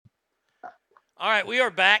All right, we are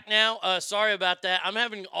back now. Sorry about that. I'm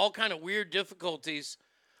having all kind of weird difficulties.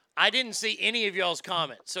 I didn't see any of y'all's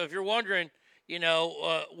comments. So if you're wondering,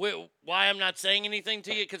 why I'm not saying anything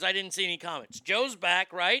to you, because I didn't see any comments. Joe's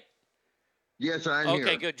back, right? Yes, I'm here.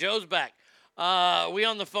 Okay, good. Joe's back. We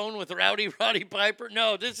on the phone with Rowdy Roddy Piper?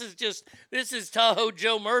 No, this is Tahoe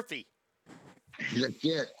Joe Murphy. That's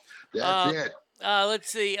it. That's it.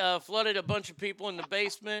 Let's see. Flooded a bunch of people in the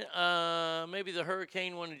basement. Maybe the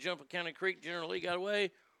hurricane wanted to jump a County Creek. General Lee got away.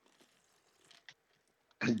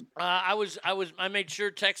 I made sure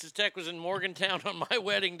Texas Tech was in Morgantown on my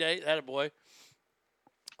wedding day. That a boy.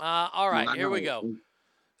 All right, here we go.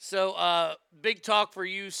 So, big talk for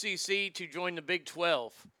UCC to join the Big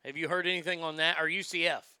 12. Have you heard anything on that, or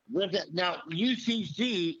UCF? Now,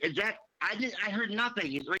 UCC, is that? I heard nothing.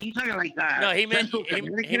 Are you talking like that? No, he meant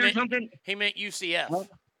something. He meant UCF. Huh?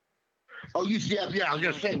 Oh, UCF. Yeah, I was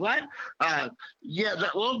gonna say what?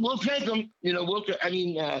 We'll take them. You're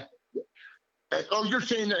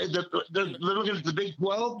saying that they're looking at the Big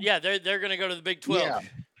 12? Yeah, they're going to go to the Big 12.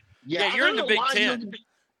 Yeah, you're in the Big 10.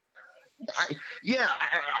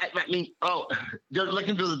 They're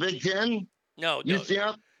looking for the Big 10? No.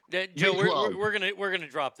 UCF? Joe, we're gonna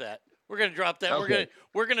drop that. We're gonna drop that. Okay.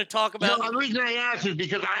 We're gonna talk about. No, the reason I asked is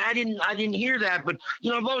because I didn't hear that, but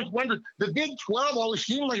I've always wondered. The Big 12 always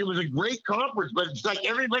seemed like it was a great conference, but it's like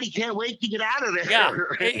everybody can't wait to get out of there. Yeah,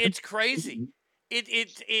 it's crazy.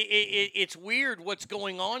 It's weird what's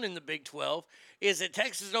going on in the Big 12. Is that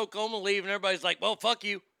Texas and Oklahoma leave, and everybody's like, "Well, fuck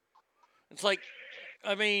you." It's like,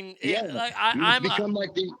 I mean, I'm become like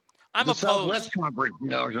I'm the opposed. Southwest Conference,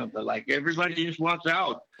 or something. Like everybody just wants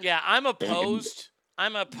out. Yeah, I'm opposed.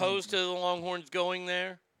 I'm opposed to the Longhorns going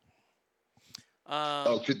there.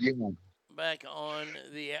 Back on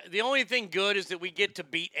the only thing good is that we get to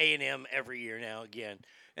beat A&M every year now again,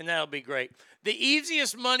 and that'll be great. The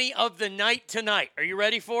easiest money of the night tonight. Are you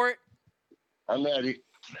ready for it? I'm ready.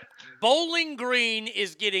 Bowling Green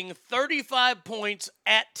is getting 35 points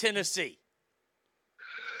at Tennessee.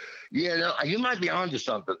 Yeah, no, you might be onto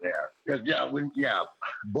something there.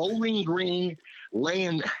 Bowling Green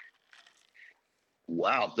laying.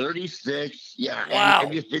 Wow, 36. Yeah. Wow.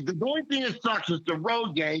 And the only thing that sucks is the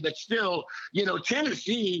road game, but still,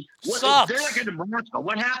 Tennessee. Sucks. They're like in Nebraska.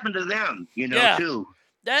 What happened to them? Too.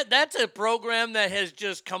 That's a program that has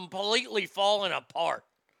just completely fallen apart,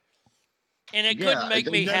 and it couldn't make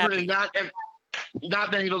me happy. Not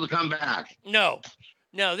been able to come back. No.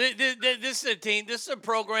 This is a team. This is a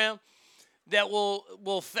program that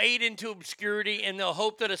will fade into obscurity, and they'll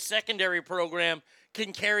hope that a secondary program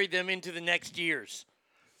can carry them into the next years,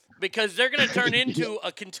 because they're going to turn into a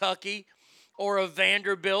Kentucky or a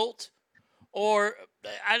Vanderbilt, or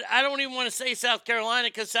I don't even want to say South Carolina,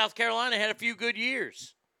 because South Carolina had a few good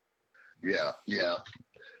years. Yeah.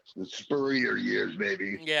 The Spurrier years,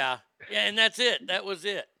 maybe. Yeah, and that's it. That was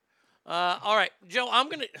it. All right, Joe,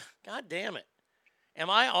 God damn it. Am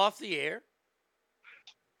I off the air?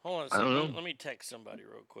 Hold on a second. I don't know. Let me text somebody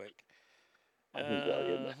real quick.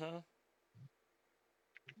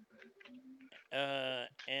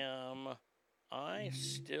 Am I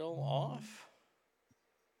still off?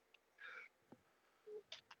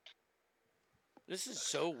 This is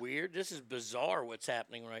so weird. This is bizarre what's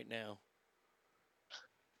happening right now.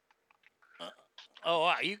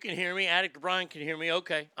 You can hear me. Attic Brian can hear me.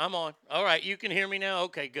 Okay, I'm on. All right, you can hear me now?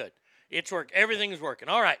 Okay, good. It's working. Everything's working.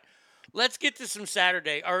 All right, let's get to some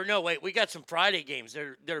Saturday. Or no, wait, we got some Friday games.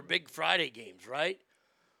 They're big Friday games, right?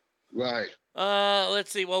 Right.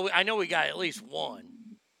 Let's see. Well, I know we got at least one.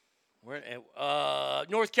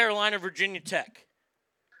 North Carolina, Virginia Tech.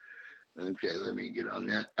 Okay, let me get on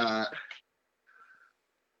that.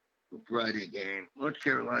 Friday game. North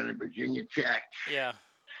Carolina, Virginia Tech. Yeah.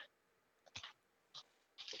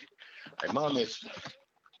 I'm on this.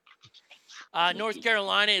 North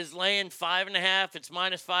Carolina is laying 5.5. It's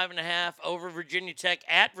minus 5.5 over Virginia Tech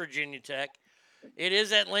at Virginia Tech. It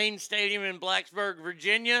is at Lane Stadium in Blacksburg,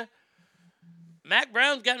 Virginia. Mac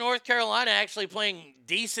Brown's got North Carolina actually playing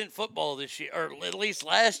decent football this year, or at least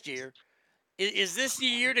last year. Is this the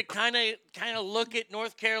year to kind of look at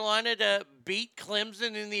North Carolina to beat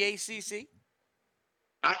Clemson in the ACC?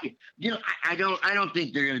 I don't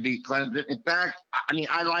think they're going to beat Clemson. In fact,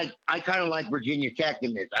 I kind of like Virginia Tech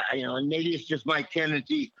in this. And maybe it's just my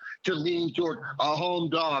tendency to lean toward a home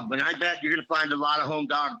dog, but I bet you're going to find a lot of home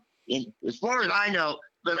dogs. As far as I know,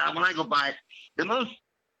 but when I go by it,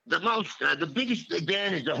 the biggest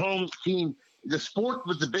advantage the home team, the sport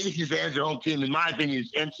with the biggest advantage of home team, in my opinion,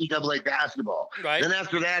 is NCAA basketball. Right. Then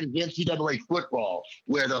after that is NCAA football,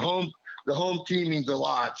 where the home team means a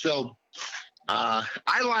lot. So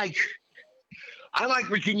I I like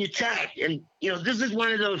Virginia Tech, and this is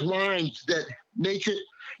one of those lines that makes it.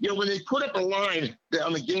 When they put up a line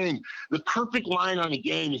on the game, the perfect line on the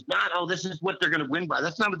game is not, oh, this is what they're going to win by.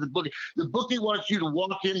 That's not what the bookie. The bookie wants you to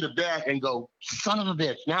walk into bet and go, son of a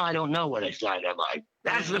bitch. Now I don't know what I signed up like.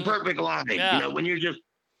 That's the perfect line. Yeah. When you're just,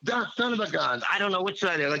 son of a gun. I don't know which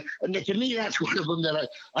side they're like. And to me, that's one of them that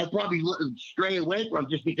I probably stray away from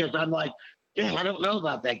just because I'm like, damn, I don't know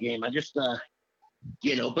about that game. I just, but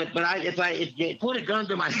if they put a gun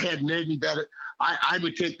to my head, maybe better. I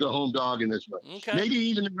would take the home dog in this one. Okay. Maybe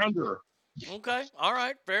even the under. Okay. All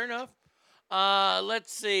right. Fair enough.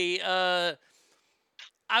 Let's see. I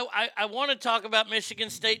want to talk about Michigan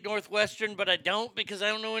State Northwestern, but I don't because I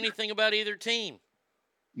don't know anything about either team.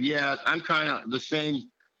 Yeah, I'm kind of the same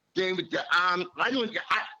thing.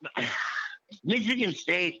 Michigan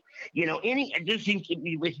State,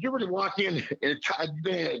 if you were to walk in, I've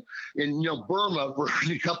been in Burma for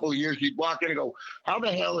a couple of years, you'd walk in and go, how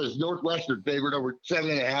the hell is Northwestern favored over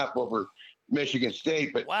 7.5 over Michigan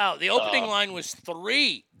State? But wow, the opening line was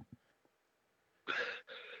 3.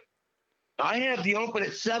 I have the open at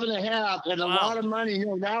 7.5 and a lot of money.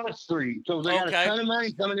 Now it's 3. So they got a ton of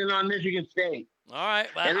money coming in on Michigan State. All right.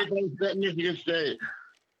 Everybody's betting Michigan State.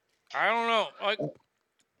 I don't know.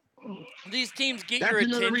 These teams get your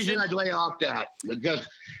attention. That's another reason I'd lay off that because,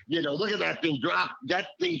 look at that thing drop. That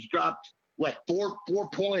thing's dropped, what, 4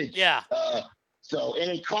 points? Yeah. So,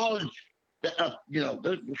 and in college,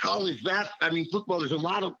 football, there's a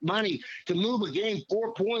lot of money to move a game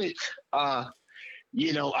 4 points.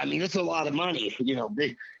 It's a lot of money.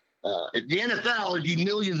 The NFL would be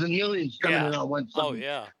millions and millions coming in on one side. Oh,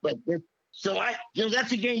 yeah. But so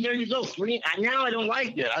that's a game. There you go. 3. Now I don't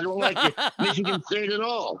like it. I don't like Michigan State at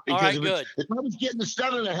all. All right, good. If I was getting the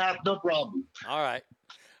 7.5, no problem. All right.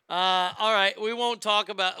 All right. We won't talk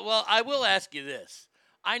about. Well, I will ask you this.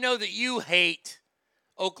 I know that you hate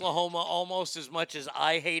Oklahoma almost as much as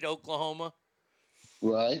I hate Oklahoma.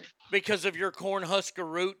 Right. Because of your Cornhusker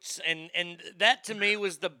roots, and that to me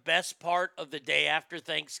was the best part of the day after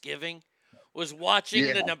Thanksgiving, was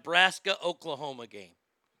watching the Nebraska-Oklahoma game.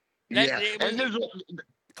 And there's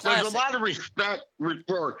a lot of respect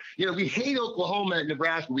for we hate Oklahoma and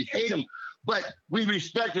Nebraska. We hate them, but we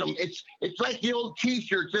respect them. It's like the old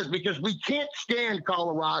T-shirt says, because we can't stand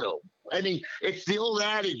Colorado. I mean, it's the old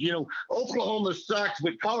adage, Oklahoma sucks,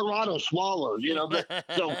 but Colorado swallows.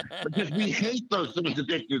 So because we hate those sons of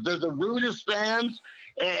bitches. They're the rudest fans.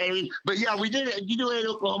 But yeah, you do hate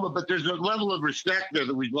Oklahoma, but there's a level of respect there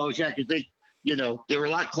that we've always had because they were a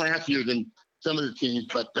lot classier than some of the teams,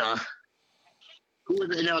 but who are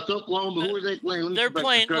they now? It's Oklahoma. Who are they playing? They're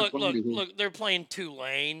playing. Look. They're playing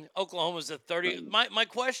Tulane. Oklahoma's at 30. My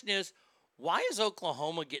question is, why is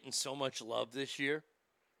Oklahoma getting so much love this year?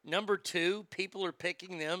 Number 2, people are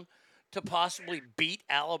picking them to possibly beat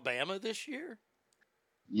Alabama this year.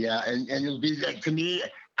 Yeah, and it'll be that to me,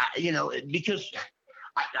 because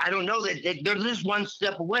I don't know that they're just one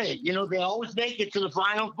step away. They always make it to the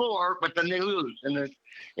Final Four, but then they lose in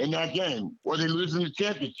that game, or they lose in the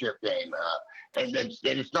championship game, and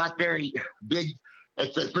it's not very big.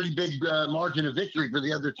 It's a pretty big margin of victory for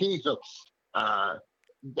the other team. So, I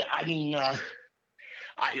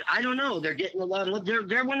don't know. They're getting a lot of.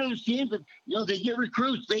 They're one of those teams that they get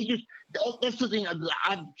recruits. That's the thing.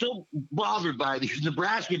 I'm so bothered by these.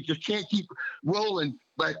 Nebraska just can't keep rolling.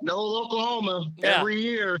 But no, Oklahoma every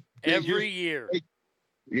year. They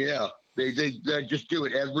just do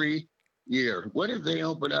it every year. What if they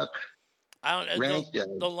open up? I don't know.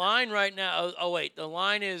 The line right now. Oh wait, the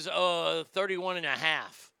line is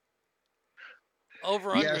 31.5.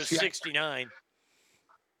 Over under 69.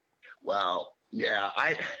 Wow. Yeah,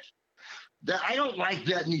 I don't like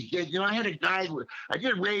that in these games. I had a guy. I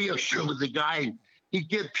did a radio show with a guy, and he'd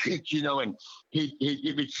give picks, and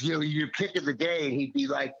your pick of the day, and he'd be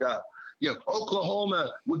like,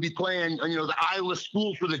 Oklahoma would be playing, the Iowa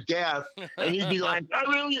School for the Deaf, and he'd be like, I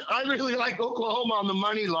really like Oklahoma on the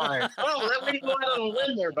money line. Oh, that way you go out on a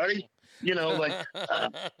win there, buddy.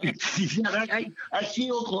 I see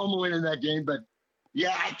Oklahoma winning that game, but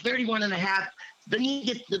yeah, at 31.5. Then you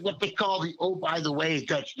get what they call the by the way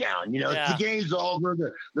touchdown. The game's over,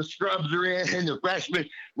 the scrubs are in, the freshmen,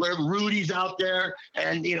 where Rudy's out there,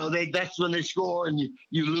 and that's when they score, and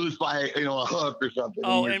you lose by a hook or something.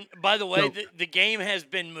 Oh, and by the way, the game has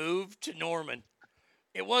been moved to Norman.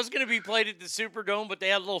 It was going to be played at the Superdome, but they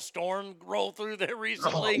had a little storm roll through there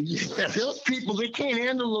recently. Oh, yeah, those people, they can't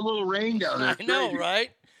handle a little rain down there. I know, right?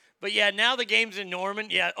 But yeah, now the game's in Norman.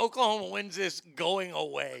 Yeah, Oklahoma wins this going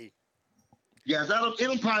away. Yeah,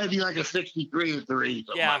 it'll probably be like a 63-3, something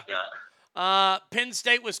like that. Penn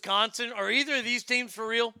State, Wisconsin. Are either of these teams for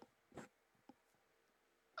real?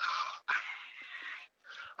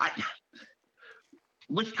 I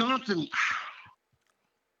Wisconsin.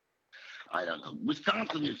 I don't know.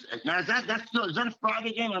 Wisconsin is now. Is that a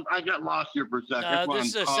Friday game? I got lost here for a second. This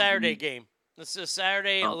is a Saturday game. This is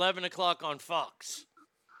Saturday, 11 o'clock on Fox.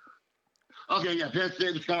 Okay, yeah, Penn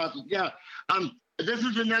State, Wisconsin. Yeah. This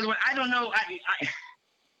is another one. I don't know.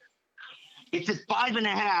 It's at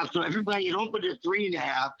 5.5, so everybody, you don't put it at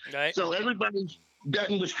 3.5. Right. So everybody's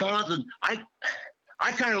betting Wisconsin. I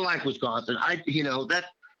kind of like Wisconsin. I think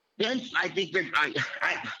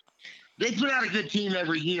they put out a good team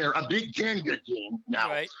every year, a Big Ten good team. Now,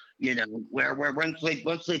 right. Where once they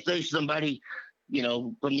face somebody,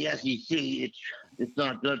 from the SEC, it's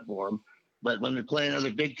not good for them. But when they're playing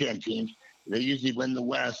other Big Ten teams, they usually win the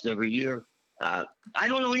West every year. I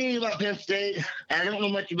don't know anything about Penn State. I don't know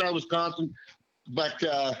much about Wisconsin, but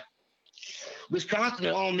Wisconsin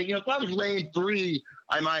at home. If I was laying 3,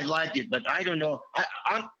 I might like it, but I don't know.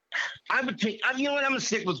 I would take. I'm going to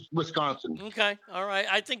stick with Wisconsin. Okay, all right.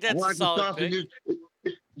 I think that's a solid pick.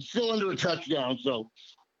 It's still under a touchdown, so.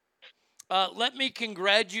 Let me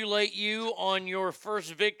congratulate you on your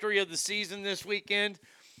first victory of the season this weekend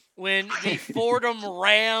when the Fordham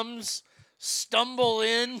Rams stumble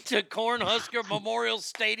into Cornhusker Memorial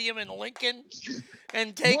Stadium in Lincoln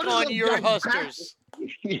and take on your Huskers.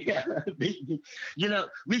 Yeah. We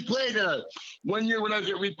played 1 year when I was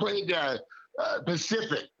there, we played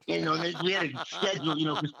Pacific. We had a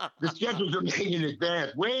schedule, the schedules are made in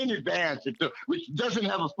advance, way in advance, which doesn't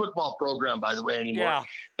have a football program, by the way, anymore.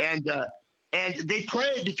 Yeah. And they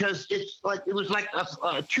played because it was like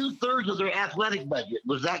 2/3 of their athletic budget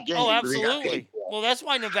was that game. Oh, absolutely. Well, that's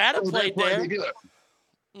why Nevada played there.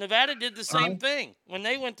 Nevada did the same thing when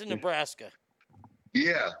they went to Nebraska.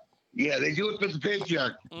 Yeah. Yeah, they do it for the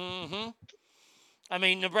paycheck. Mm-hmm. I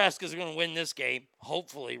mean, Nebraska's going to win this game,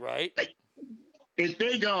 hopefully, right? If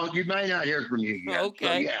they don't, you might not hear from you yet.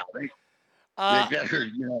 Okay. So, yeah, they better,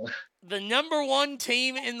 The number 1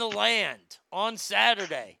 team in the land on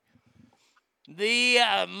Saturday, the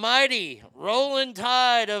mighty Rolling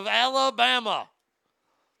Tide of Alabama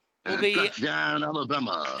will be touchdown,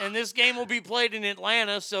 Alabama. And this game will be played in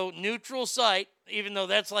Atlanta, so neutral site, even though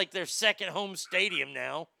that's like their second home stadium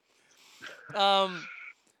now.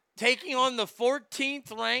 Taking on the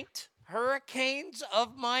 14th ranked Hurricanes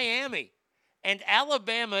of Miami. And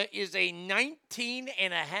Alabama is a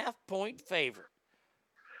 19.5-point favorite.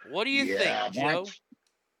 What do you think, Joe?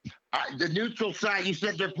 The neutral site, you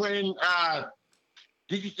said they're playing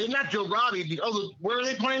not Joe Robbie. Where are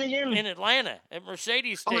they playing again? In Atlanta, at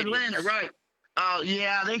Mercedes Stadium. Oh, Atlanta, right.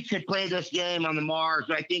 Yeah, they should play this game on the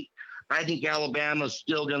Mars. I think Alabama's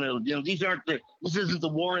still going to, this isn't the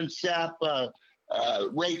Warren Sapp,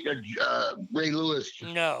 Ray Lewis,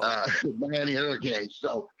 Miami Hurricanes.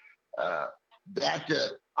 So I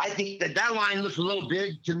think that line looks a little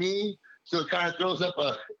big to me. So it kind of throws up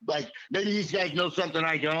maybe these guys know something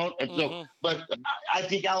I don't. And so, but I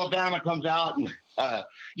think Alabama comes out and,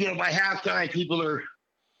 by halftime, people are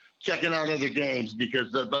checking out other games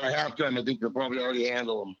because by halftime, I think they'll probably already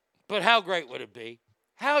handle them. But how great would it be?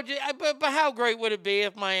 How great would it be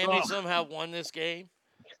if Miami somehow won this game?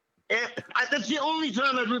 That's the only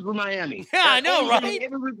time I root for Miami. Yeah, I know, right? I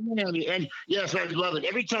ever root for Miami, and yes, I love it.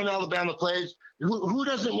 Every time Alabama plays, who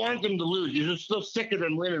doesn't want them to lose? You're just so sick of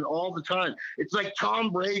them winning all the time. It's like Tom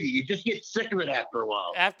Brady. You just get sick of it after a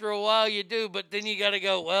while. After a while, you do, but then you got to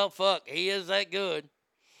go, well, fuck, he is that good.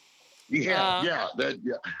 Yeah.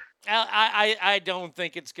 I don't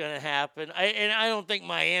think it's going to happen. I don't think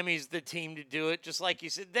Miami's the team to do it. Just like you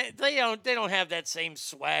said, they don't have that same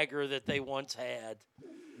swagger that they once had.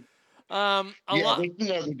 A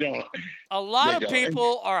lot of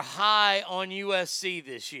people are high on USC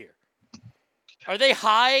this year. Are they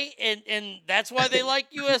high and that's why they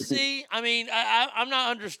like USC? I mean, I'm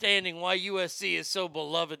not understanding why USC is so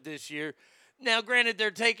beloved this year. Now, granted,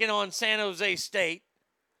 they're taking on San Jose State,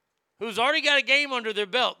 who's already got a game under their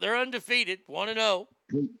belt. They're undefeated, 1-0.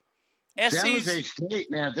 San Jose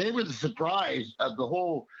State, man, they were the surprise of the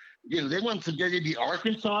whole. They won some the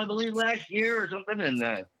Arkansas, I believe, last year or something, and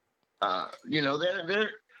they're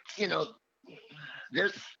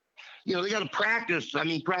they got to practice. I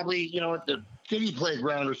mean, probably at the city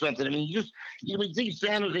playground or something. I mean, you think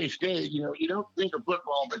San Jose State. You don't think of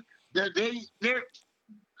football, but they're.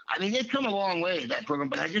 I mean, they've come a long way, that program,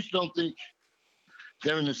 but I just don't think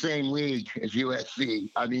they're in the same league as USC.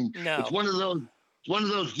 I mean, It's one of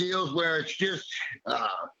those deals where it's just,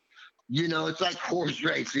 it's like horse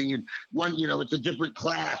racing, and one, it's a different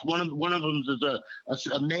class. One of them is a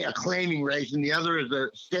claiming race, and the other is a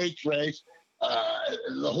stakes race.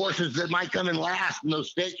 the horses that might come in last in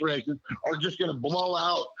those stakes races are just going to blow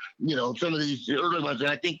out, some of these early ones. And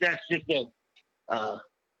I think that's just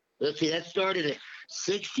let's see, that started at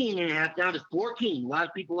 16 and a half down to 14. A lot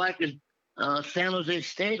of people liking San Jose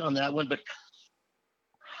State on that one, but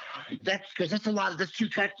that's because that's a lot. That's two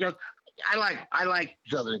touchdowns. I like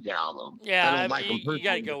Southern Cal though. Yeah, I don't like them you got to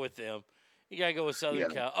personally, go with them. You got to go with Southern Yeah.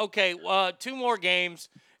 Cal. Okay, two more games,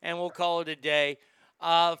 and we'll call it a day.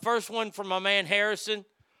 First one from my man Harrison.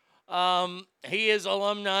 He is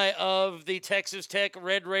alumni of the Texas Tech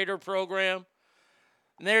Red Raider program.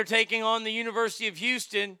 And they're taking on the University of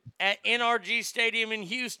Houston at NRG Stadium in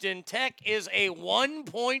Houston. Tech is a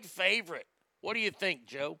 1-point favorite. What do you think,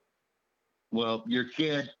 Joe? Well, your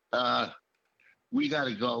kid, we got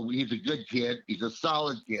to go. He's a good kid. He's a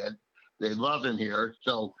solid kid. They love him here,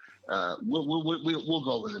 so we'll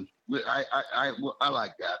go with him. I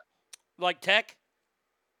like that. Like Tech?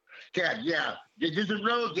 Tech, yeah. This is a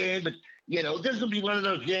road game, but this will be one of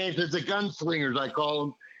those games. It's the gunslingers, I call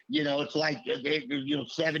them. It's like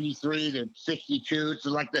 73 to 62. It's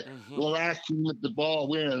like the last team with the ball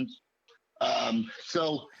wins. I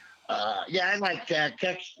like Tech.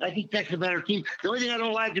 I think Tech's a better team. The only thing I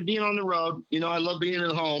don't like is being on the road. I love being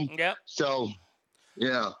at home. Yep. So,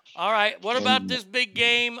 yeah. All right. What about this big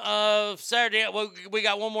game of Saturday? Well, we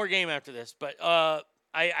got one more game after this, but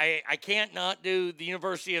I can't not do the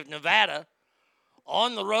University of Nevada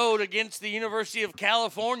on the road against the University of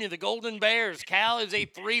California, the Golden Bears. Cal is a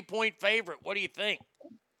 3-point favorite. What do you think?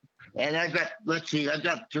 And I've got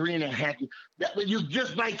 3.5. You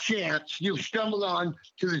just by chance, you've stumbled on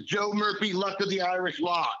to the Joe Murphy Luck of the Irish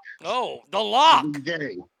Lock. Oh, the lock.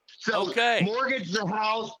 So okay. Mortgage the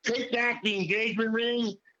house, take back the engagement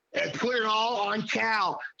ring, and put it all on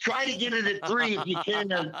Cal. Try to get it at 3 if you can,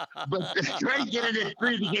 but try to get it at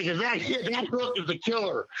 3 because that hook is a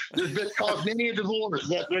killer. It's caused many a divorce.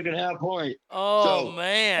 That they're gonna have point. Oh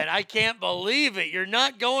man, I can't believe it. You're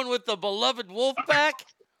not going with the beloved Wolfpack?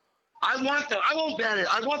 I won't bet it.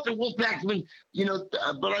 I want the Wolfpack to win,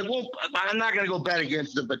 but I won't. I'm not going to go bet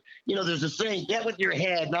against them. But, there's a saying, bet with your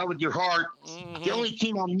head, not with your heart. Mm-hmm. The only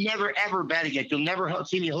team I'll never, ever bet against. You'll never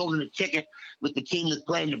see me holding a ticket with the team that's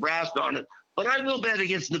playing Nebraska on it. But I will bet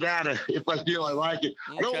against Nevada if I feel I like it.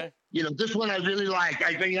 Okay. This one I really like.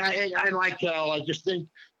 I mean, I like Cal. I just think,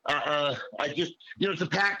 it's a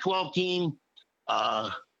Pac-12 team,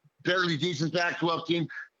 fairly decent Pac-12 team.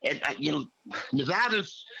 And,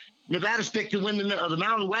 Nevada's picked to win the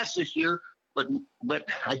Mountain West this year, but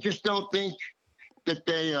I just don't think that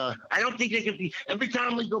they. I don't think they can be. Every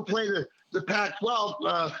time we go play the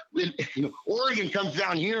Pac-12, Oregon comes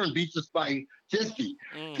down here and beats us by 50.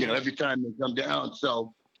 Every time they come down.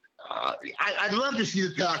 So I'd love to see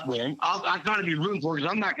the Pac win. I'm going to be rooting for because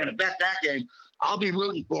I'm not going to bet that game. I'll be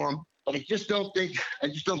rooting for them, but I just don't think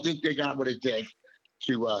they got what it takes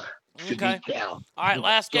to. Okay. Cal. All right,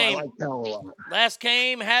 last game. I like Cal a lot. Last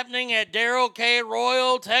game happening at Darrell K.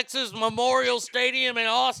 Royal, Texas Memorial Stadium in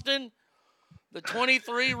Austin. The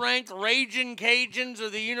 23-ranked Ragin' Cajuns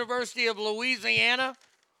of the University of Louisiana,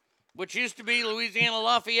 which used to be Louisiana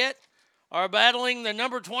Lafayette, are battling the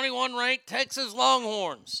number 21-ranked Texas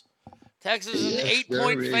Longhorns. Texas is an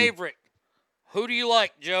 8-point favorite. Who do you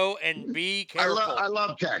like, Joe? And be careful. I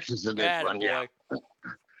love Texas in this one. Yeah.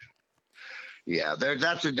 Yeah, they're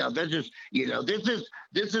just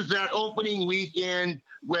this is that opening weekend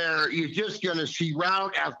where you're just going to see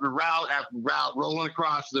route after route after route rolling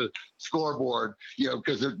across the scoreboard,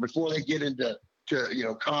 because before they get into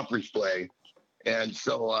conference play. And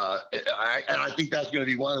so I think that's going to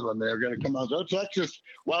be one of them. They're going to come out. So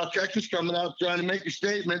Texas coming out trying to make a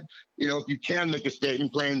statement, if you can make a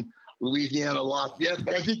statement playing Louisiana Lafayette,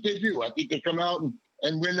 but I think they do. I think they come out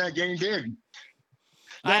and win that game big.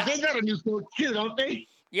 Now, they got a new coach too, don't they?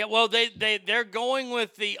 Yeah, well, they're going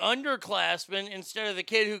with the underclassman instead of the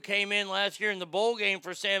kid who came in last year in the bowl game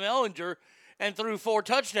for Sam Ehlinger and threw 4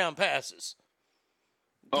 touchdown passes.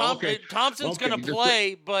 Okay. Thompson's going to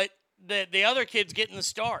play, but the other kid's getting the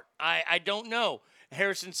start. I don't know.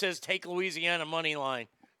 Harrison says take Louisiana money line.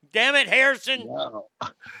 Damn it, Harrison. Wow.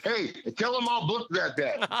 Hey, tell them I'll book that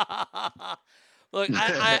bet. Look,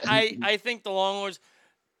 I think the Longhorns,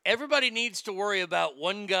 everybody needs to worry about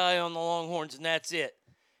one guy on the Longhorns, and that's it.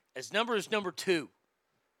 His number is number 2.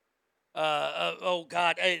 Oh,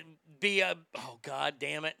 God. Oh, God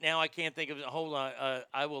damn it. Now I can't think of it. Hold on.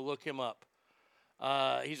 I will look him up.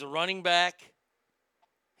 He's a running back.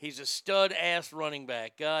 He's a stud-ass running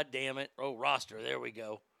back. God damn it. Oh, roster. There we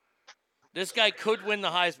go. This guy could win the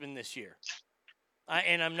Heisman this year.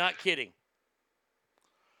 And I'm not kidding.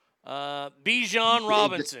 Bijan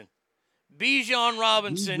Robinson. Bijan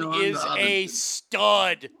Robinson Bijan is a Robinson.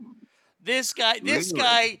 stud. This guy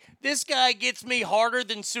Really? gets me harder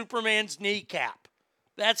than Superman's kneecap.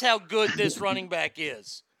 That's how good this running back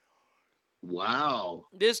is. Wow.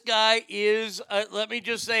 This guy is, let me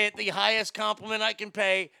just say it, the highest compliment I can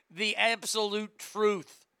pay, the absolute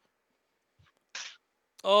truth.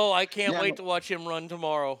 Oh, I can't wait to watch him run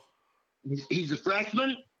tomorrow. He's a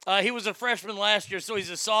freshman? He was a freshman last year, so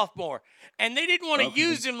he's a sophomore. And they didn't want to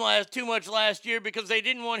use him too much last year because they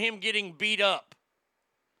didn't want him getting beat up.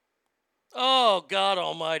 Oh, God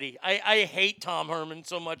almighty. I hate Tom Herman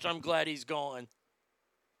so much. I'm glad he's gone.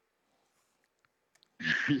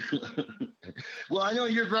 Well, I know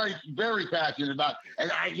you're very, very passionate about,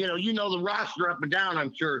 and you know the roster up and down,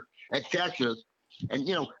 I'm sure, at Texas. And,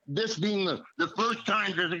 this being the first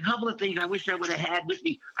time, there's a couple of things I wish I would have had with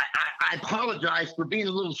me. I apologize for being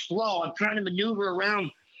a little slow. I'm trying to maneuver around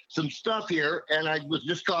some stuff here, and I was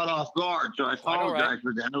just caught off guard. So I apologize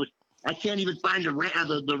for that. I can't even find the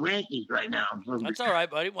rankings right now. That's all right,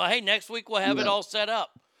 buddy. Well, hey, next week we'll have it all set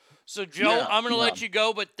up. So, Joe, I'm going to let you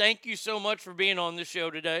go, but thank you so much for being on the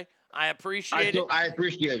show today. I appreciate it. I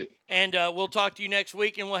appreciate it. And we'll talk to you next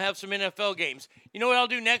week, and we'll have some NFL games. You know what I'll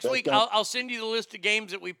do next week? I'll send you the list of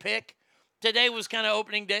games that we pick. Today was kind of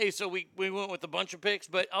opening day, so we went with a bunch of picks,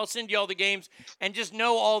 but I'll send you all the games, and just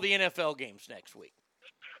know all the NFL games next week.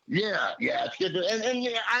 Yeah, it's good.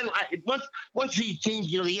 Once these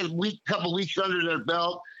teams, they get a couple weeks under their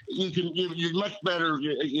belt, you're much better,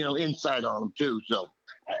 insight on them too. So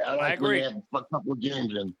I agree. Have a couple of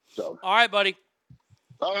games in. So all right, buddy.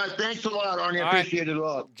 All right, thanks a lot, Arnie. I appreciate it a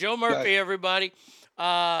lot. Joe Murphy, everybody,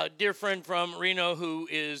 dear friend from Reno, who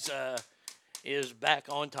is back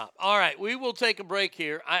on top. All right, we will take a break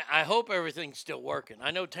here. I hope everything's still working.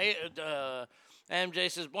 I know Adam J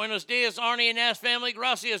says, Buenos dias, Arnie and Nash family.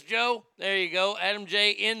 Gracias, Joe. There you go. Adam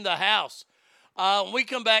J in the house. When we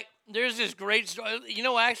come back, there's this great story.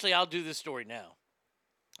 Actually, I'll do this story now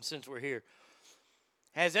since we're here.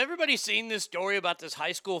 Has everybody seen this story about this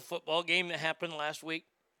high school football game that happened last week?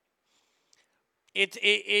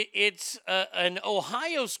 It's an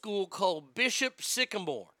Ohio school called Bishop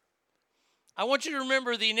Sycamore. I want you to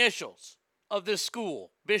remember the initials of this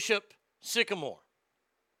school, Bishop Sycamore.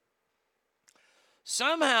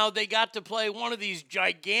 Somehow they got to play one of these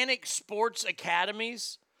gigantic sports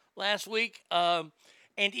academies last week, and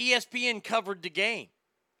ESPN covered the game.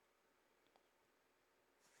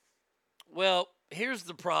 Well, here's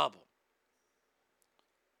the problem.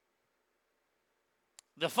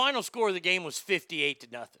 The final score of the game was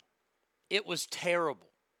 58-0. It was terrible.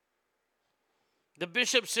 The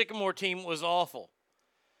Bishop Sycamore team was awful.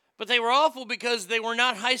 But they were awful because they were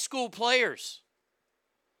not high school players.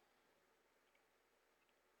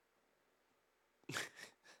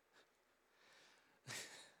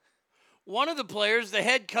 One of the players, the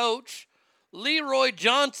head coach, Leroy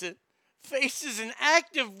Johnson, faces an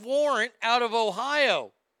active warrant out of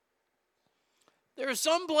Ohio. There are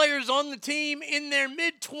some players on the team in their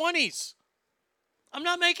mid-20s. I'm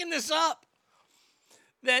not making this up.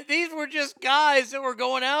 That these were just guys that were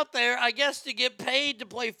going out there, I guess, to get paid to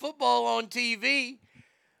play football on TV.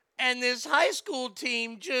 And this high school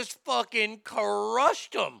team just fucking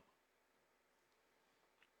crushed them.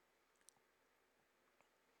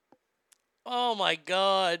 Oh, my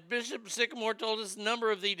God. Bishop Sycamore told us the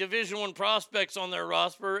number of the Division I prospects on their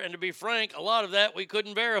roster, and to be frank, a lot of that we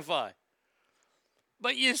couldn't verify.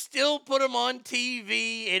 But you still put them on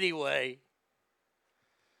TV anyway.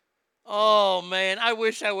 Oh, man, I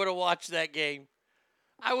wish I would have watched that game.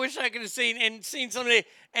 I wish I could have seen somebody.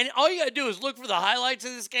 And all you got to do is look for the highlights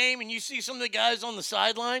of this game, and you see some of the guys on the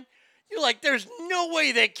sideline. You're like, there's no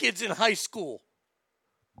way that kid's in high school.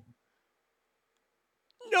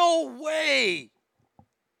 No way.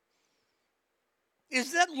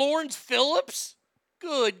 Is that Lawrence Phillips?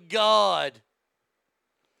 Good God.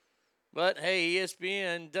 But hey,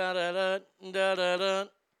 ESPN, da-da-da.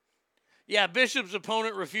 Yeah, Bishop's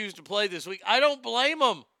opponent refused to play this week. I don't blame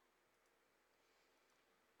him.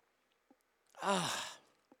 All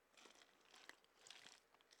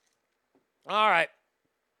right.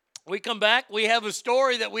 We come back. We have a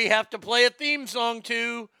story that we have to play a theme song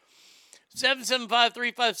to.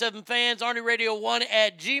 775-357-FANS,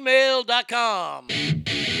 ArnieRadio1@gmail.com.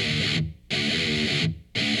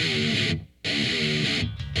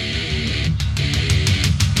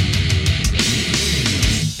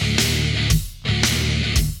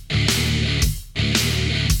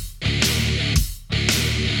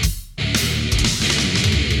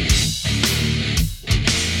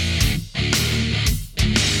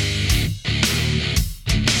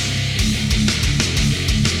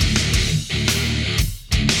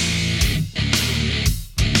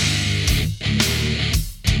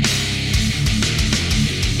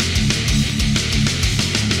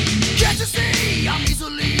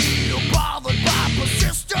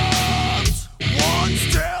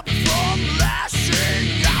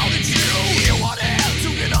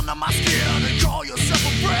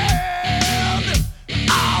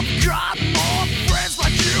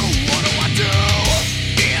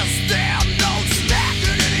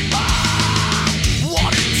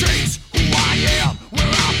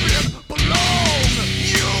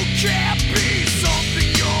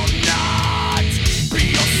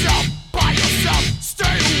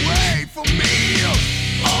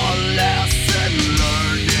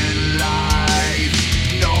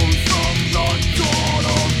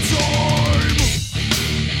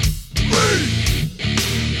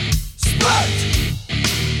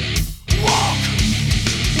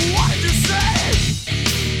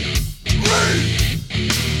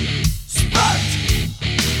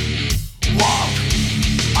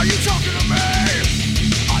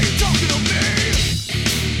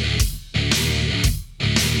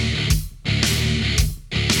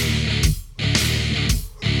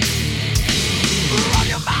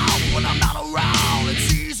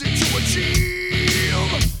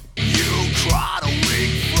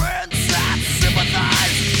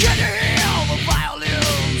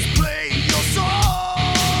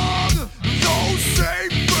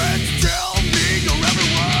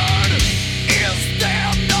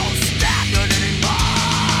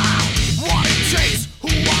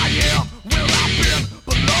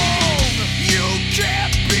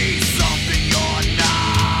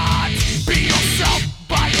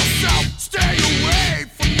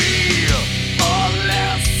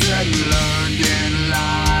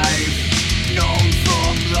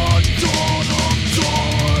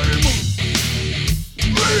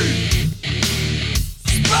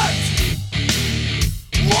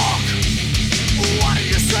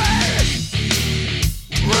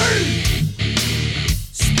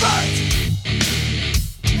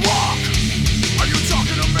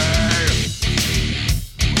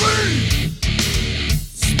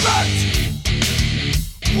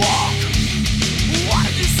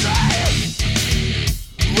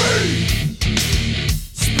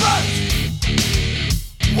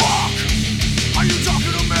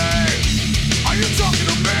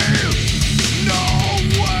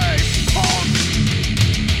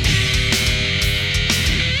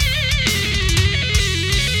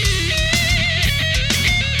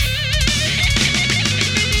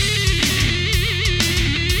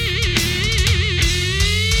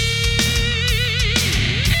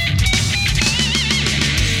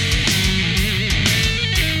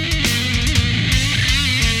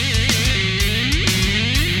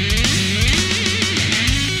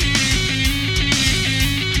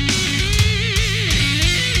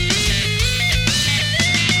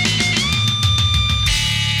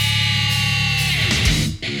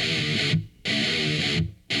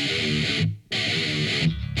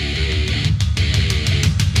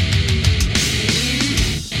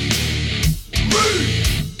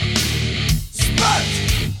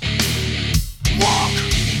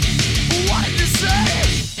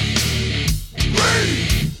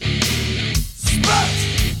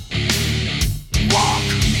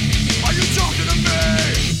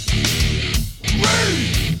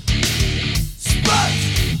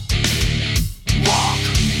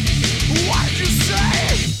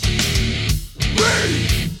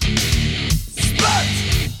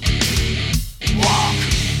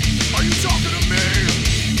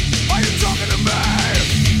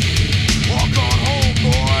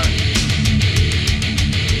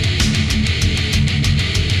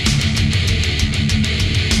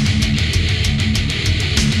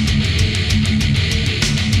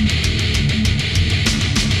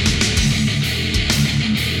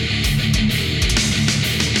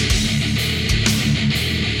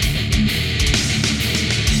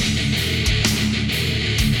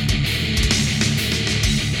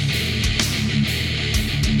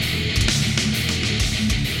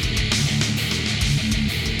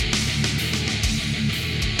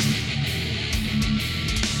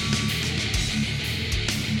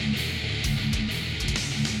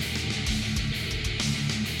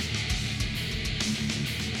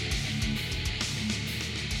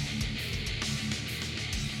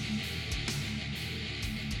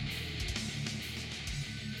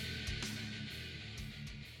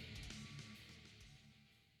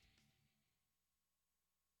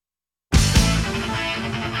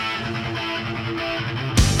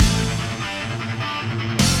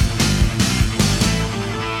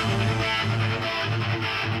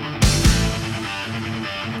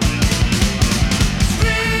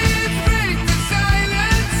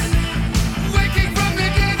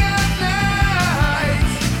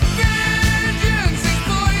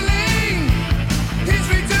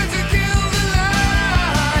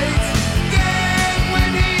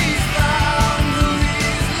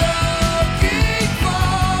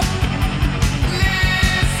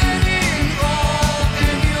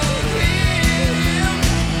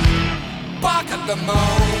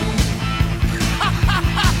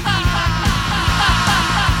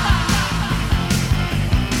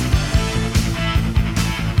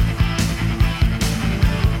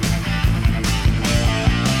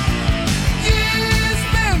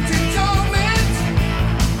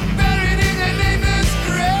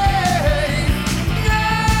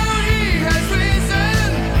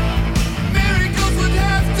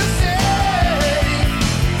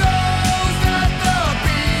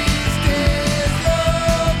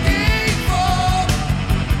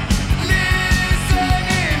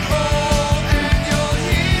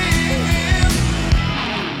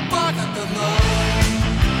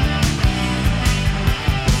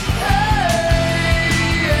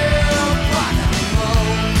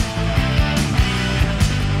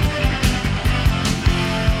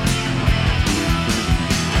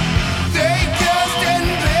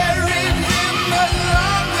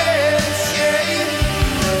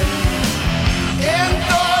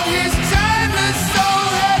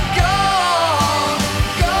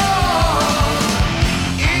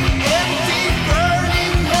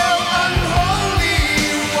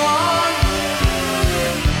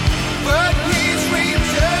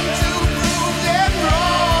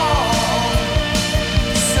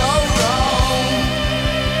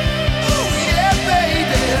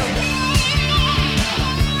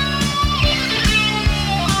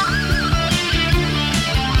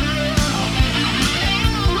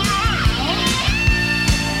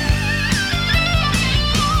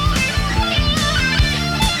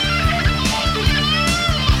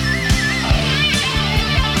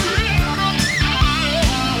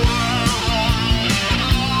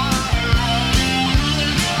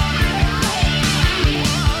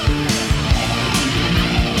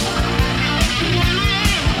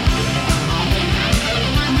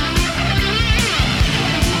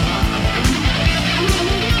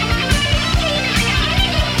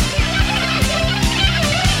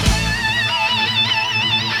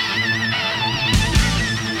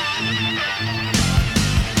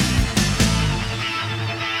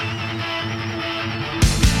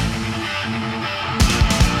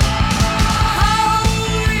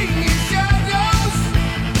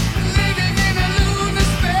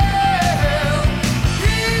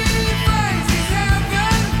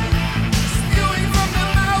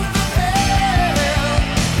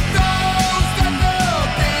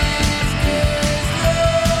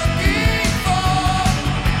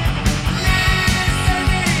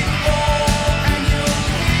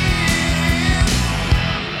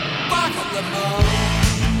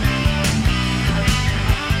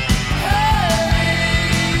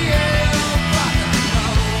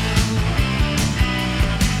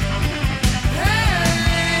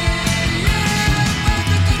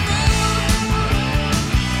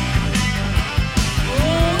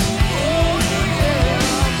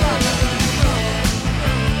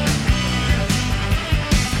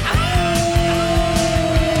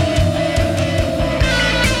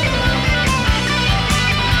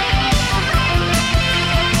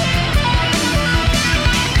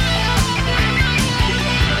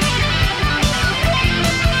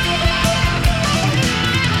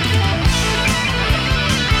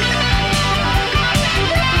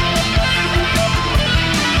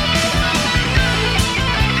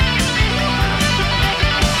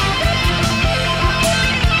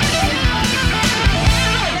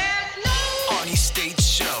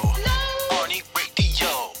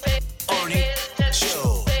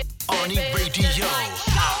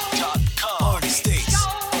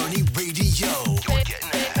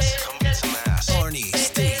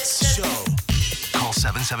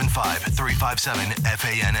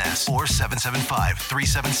 775-357-FANS or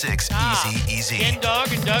 775-376-EASY-EASY. Ken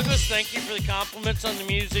Dog and Douglas, thank you for the compliments on the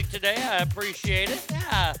music today. I appreciate it.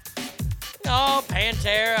 Yeah. Oh,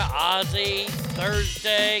 Pantera, Ozzy,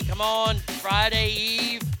 Thursday. Come on, Friday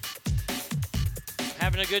Eve.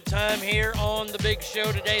 Having a good time here on the big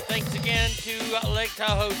show today. Thanks again to Lake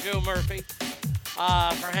Tahoe Joe Murphy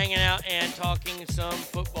for hanging out and talking some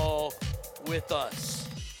football with us.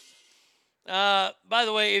 By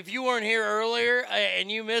the way, if you weren't here earlier and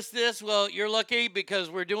you missed this, well, you're lucky because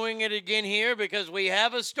we're doing it again here because we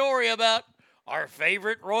have a story about our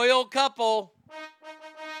favorite royal couple.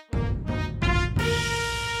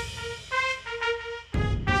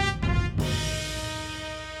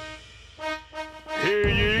 Hear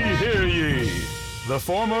ye, hear ye. The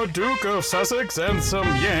former Duke of Sussex and some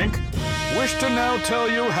Yank wish to now tell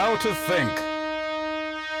you how to think.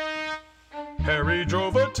 Harry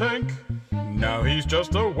drove a tank, now he's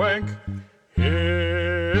just a wank.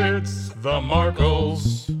 It's the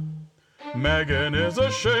Markles. Meghan is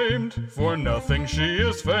ashamed, for nothing she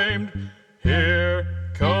is famed. Here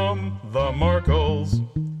come the Markles.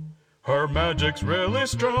 Her magic's really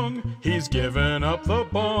strong, he's given up the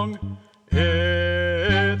bong.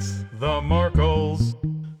 It's the Markles.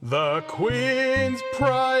 The Queen's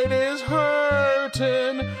pride is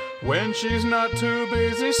hurtin' when she's not too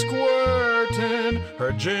busy squirtin'.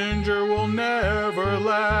 Her ginger will never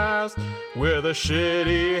last with a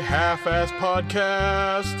shitty half-ass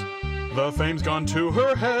podcast. The fame's gone to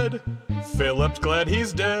her head, Philip's glad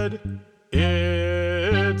he's dead.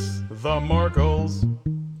 It's the Markles.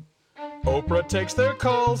 Oprah takes their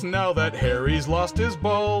calls now that Harry's lost his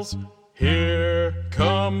balls. Here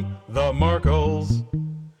come the Markles.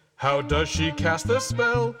 How does she cast the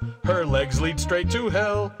spell? Her legs lead straight to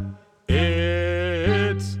hell.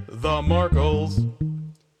 It's the Markles.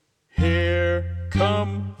 Here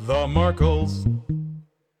come the Markles.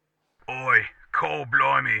 Oi, call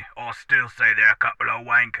blimey, I still say they're a couple of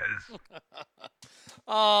wankers.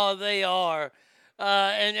 Oh, they are.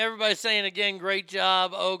 And everybody's saying again, great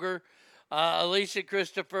job, Ogre. Alicia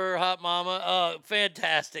Christopher, Hot Mama.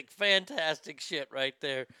 Fantastic shit right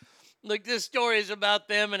there. Look, this story is about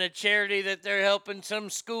them and a charity that they're helping, some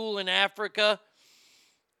school in Africa.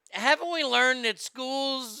 Haven't we learned that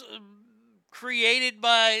schools created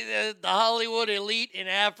by the Hollywood elite in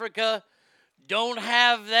Africa don't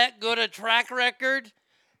have that good a track record?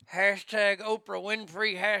 Hashtag Oprah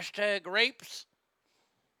Winfrey, hashtag rapes.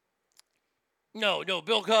 No,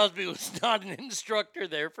 Bill Cosby was not an instructor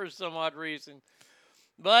there for some odd reason.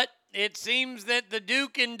 But it seems that the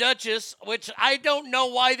Duke and Duchess, which I don't know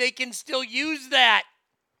why they can still use that,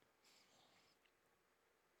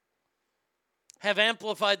 have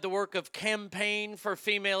amplified the work of Campaign for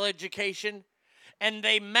Female Education, and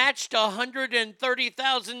they matched a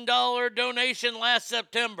 $130,000 donation last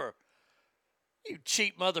September. You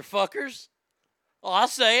cheap motherfuckers. Well, I'll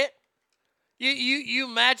say it. You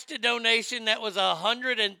matched a donation that was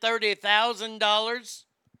 $130,000.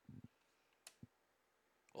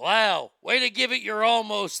 Wow, way to give it your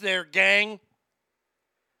almost there, gang.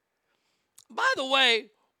 By the way,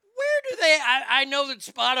 where do they, I know that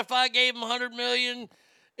Spotify gave them $100 million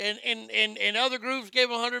and other groups gave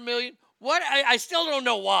them $100 million. What? I still don't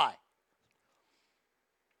know why.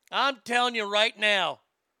 I'm telling you right now,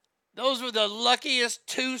 those were the luckiest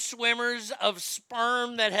two swimmers of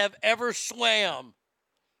sperm that have ever swam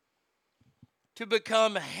to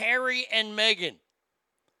become Harry and Meghan.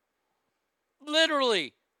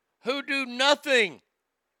 Literally, who do nothing.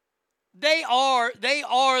 They are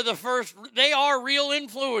the first, they are real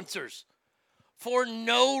influencers. for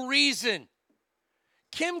no reason.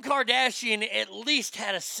 Kim Kardashian at least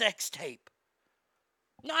had a sex tape.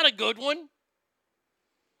 Not a good one.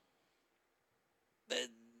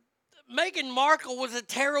 Meghan Markle was a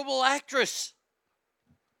terrible actress.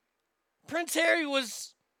 Prince Harry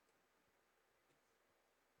was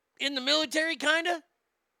in the military, kind of.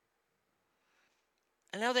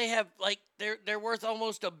 And now they have, like, they're worth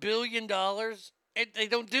almost $1 billion. And they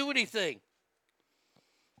don't do anything.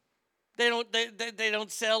 They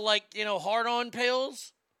don't sell, like, hard-on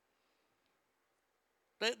pills.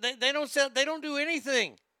 They don't do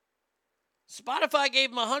anything. Spotify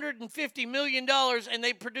gave them $150 million and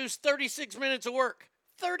they produced 36 minutes of work.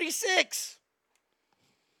 36.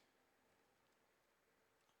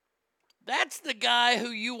 That's the guy who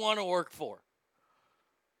you want to work for.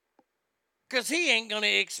 Because he ain't going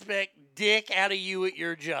to expect dick out of you at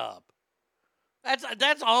your job.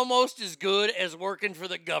 That's almost as good as working for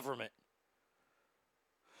the government.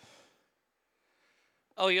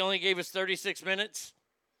 Oh, you only gave us 36 minutes?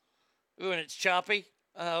 Ooh, and it's choppy?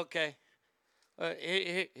 Okay.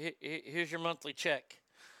 Here's your monthly check.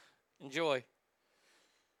 Enjoy.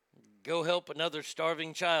 Go help another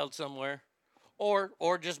starving child somewhere.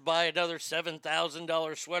 Or just buy another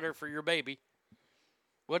 $7,000 sweater for your baby.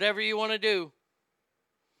 Whatever you want to do.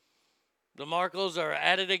 The Markles are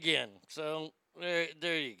at it again. So, there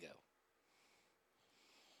you go.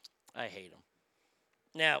 I hate them.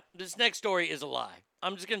 Now, this next story is a lie.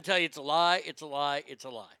 I'm just going to tell you it's a lie, it's a lie, it's a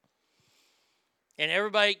lie. And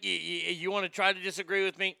everybody, you want to try to disagree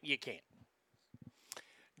with me? You can't.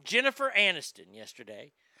 Jennifer Aniston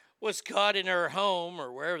yesterday was caught in her home,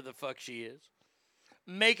 or wherever the fuck she is,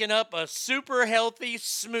 making up a super healthy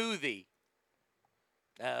smoothie.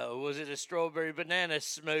 Was it a strawberry banana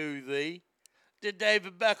smoothie? Did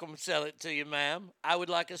David Beckham sell it to you, ma'am? I would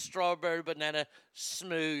like a strawberry banana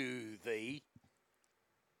smoothie.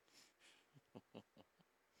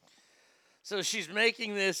 So she's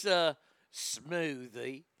making this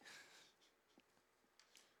smoothie.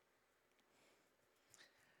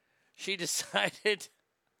 She decided.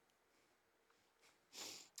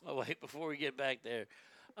 Oh, wait, before we get back there.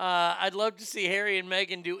 I'd love to see Harry and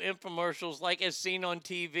Meghan do infomercials like as seen on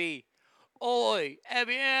TV. Oi, have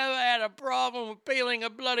you ever had a problem with peeling a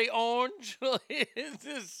bloody orange?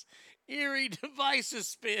 This eerie device is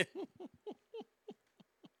spin.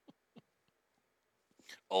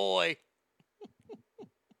 Oi.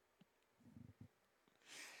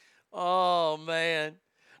 Oh man,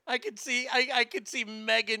 I could see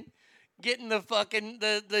Meghan getting the fucking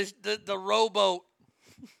the rowboat,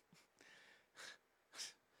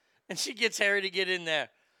 and she gets Harry to get in there.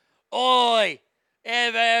 Oi,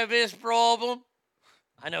 ever have this problem?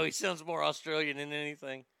 I know he sounds more Australian than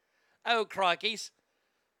anything. Oh, crikeys.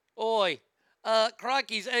 Oi,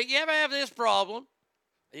 crikeys, you ever have this problem?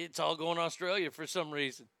 It's all going to Australia for some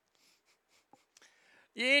reason.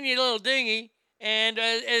 You're in your little dinghy. And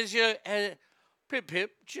as you, pip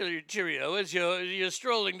pip, cheerio, as you're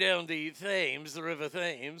strolling down the Thames, the River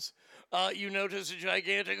Thames, you notice a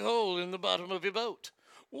gigantic hole in the bottom of your boat.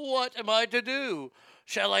 What am I to do?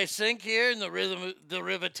 Shall I sink here in the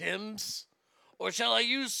River Thames? Or shall I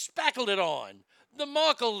use Spackle It On? The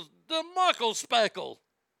Markle Spackle.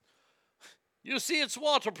 You see, it's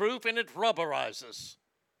waterproof and it rubberizes.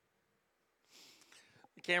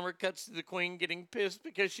 The camera cuts to the Queen getting pissed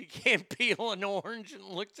because she can't peel an orange and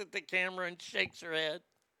looks at the camera and shakes her head.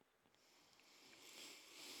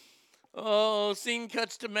 Oh, scene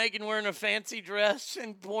cuts to Meghan wearing a fancy dress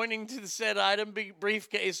and pointing to the said item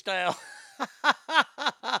briefcase style.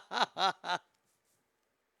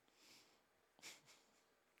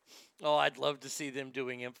 Oh, I'd love to see them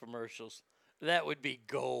doing infomercials. That would be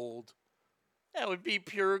gold. That would be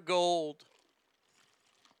pure gold.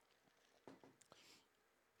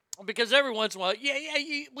 Because every once in a while,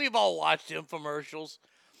 we've all watched infomercials.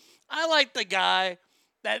 I like the guy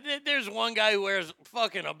there's one guy who wears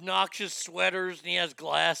fucking obnoxious sweaters and he has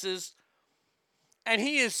glasses. And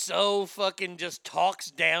he is so fucking just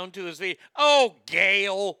talks down to his feet. Oh,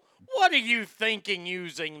 Gail, what are you thinking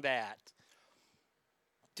using that?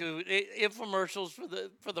 Dude, infomercials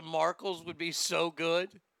for the Markles would be so good.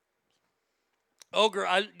 Ogre,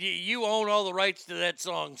 you own all the rights to that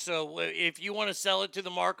song, so if you want to sell it to the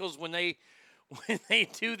Markles when they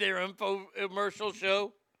do their infomercial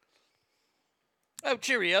show. Oh,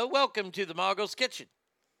 cheerio. Welcome to the Markles Kitchen.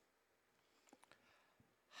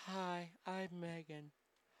 Hi, I'm Meghan.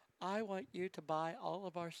 I want you to buy all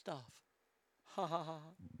of our stuff. Ha ha ha.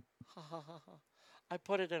 Ha ha ha. I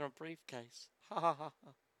put it in a briefcase. Ha ha ha.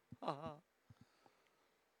 Ha ha.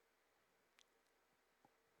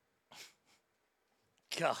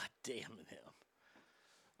 God damn them.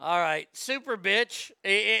 All right, super bitch.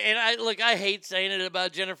 And I hate saying it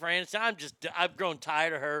about Jennifer Aniston. I've grown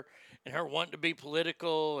tired of her and her wanting to be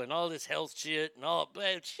political and all this health shit and all.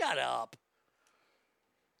 But shut up.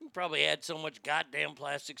 You probably had so much goddamn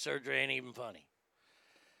plastic surgery, ain't even funny.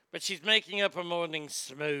 But she's making up her morning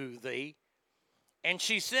smoothie, and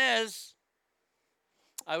she says,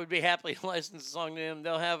 I would be happy to license a song to them.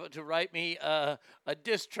 They'll have to write me a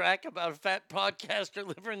diss track about a fat podcaster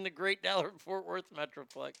living in the Great Dallas-Fort Worth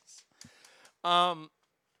Metroplex.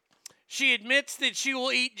 She admits that she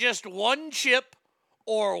will eat just one chip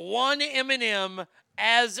or one M&M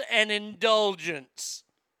as an indulgence.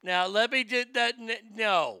 Now, let me do that.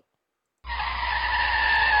 No.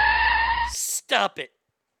 Stop it.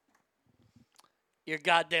 You're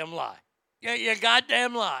goddamn lie. You're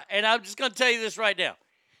goddamn lie. And I'm just going to tell you this right now.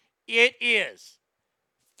 It is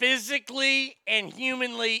physically and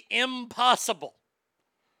humanly impossible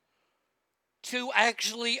to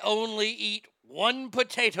actually only eat one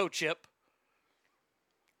potato chip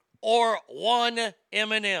or one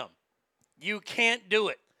M&M. You can't do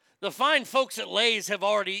it. The fine folks at Lay's have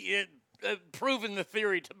already proven the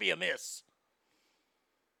theory to be a miss.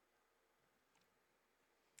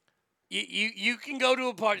 You can go to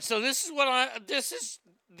a party. So this is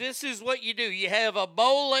what you do. You have a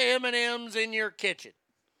bowl of M&Ms in your kitchen.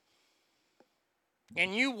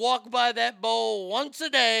 And you walk by that bowl once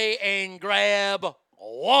a day and grab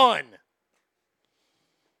one.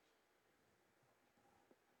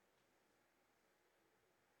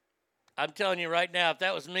 I'm telling you right now, if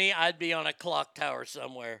that was me, I'd be on a clock tower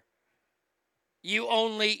somewhere. You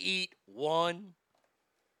only eat one?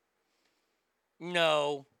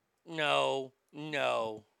 No.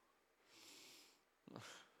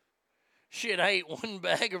 Shit, I ate one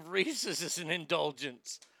bag of Reese's as an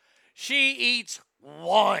indulgence. She eats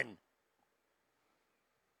one.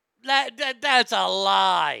 That's a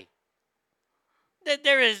lie.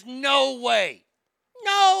 There is no way.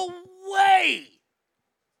 No way.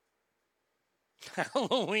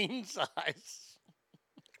 Halloween size.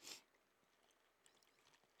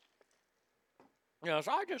 Yes,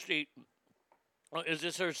 I just eat. Oh, is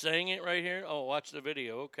this her saying it right here? Oh, watch the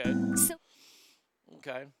video. Okay.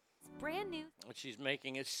 Okay. Brand new. She's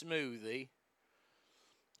making a smoothie.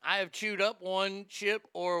 I have chewed up one chip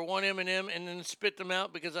or one M&M and then spit them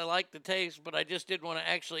out because I like the taste, but I just didn't want to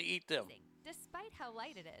actually eat them. Despite how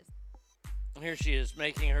light it is. Here she is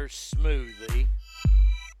making her smoothie.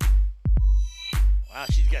 Wow,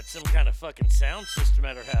 she's got some kind of fucking sound system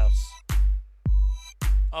at her house.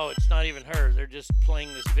 Oh, it's not even her. They're just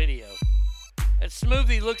playing this video. That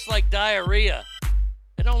smoothie looks like diarrhea.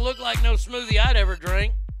 It don't look like no smoothie I'd ever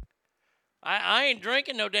drink. I ain't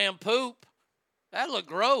drinking no damn poop. That look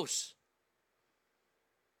gross.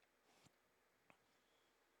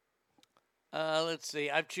 Let's see.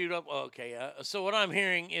 I've chewed up. Okay. So what I'm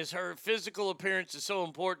hearing is her physical appearance is so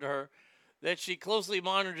important to her that she closely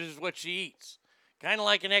monitors what she eats. Kind of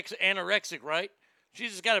like an anorexic, right?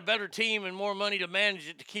 She's just got a better team and more money to manage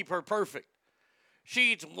it to keep her perfect.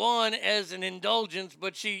 She eats one as an indulgence,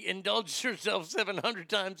 but she indulges herself 700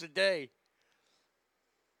 times a day.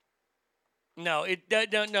 No.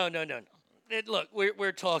 Look,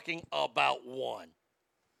 we're talking about one.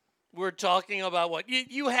 We're talking about what?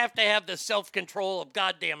 You have to have the self-control of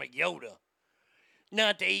goddamn Yoda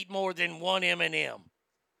not to eat more than one M&M.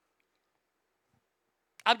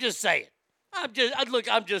 I'm just saying. I'm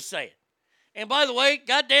just saying. And by the way,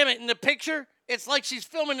 goddamn it, in the picture, it's like she's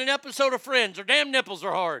filming an episode of Friends. Her damn nipples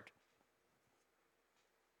are hard.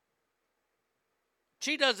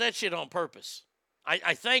 She does that shit on purpose.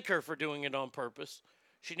 I thank her for doing it on purpose.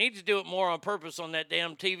 She needs to do it more on purpose on that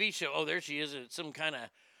damn TV show. Oh, there she is at some kind of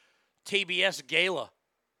TBS gala.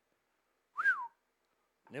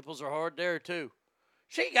 Whew. Nipples are hard there, too.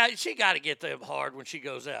 She got to get them hard when she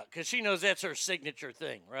goes out because she knows that's her signature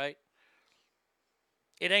thing, right?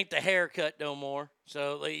 It ain't the haircut no more,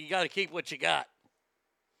 so you got to keep what you got.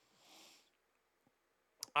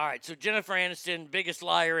 All right, so Jennifer Aniston, biggest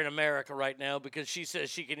liar in America right now because she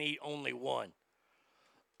says she can eat only one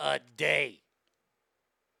a day.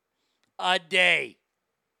 A day.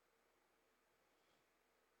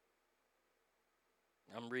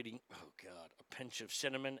 I'm reading, oh, God, a pinch of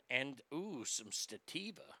cinnamon and, some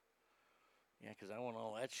sativa. Yeah, because I want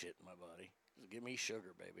all that shit in my body. Just give me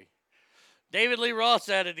sugar, baby. David Lee Roth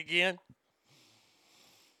at it again.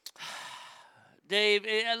 Dave,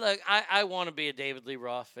 look, I want to be a David Lee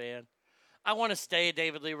Roth fan. I want to stay a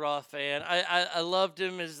David Lee Roth fan. I loved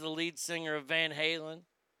him as the lead singer of Van Halen.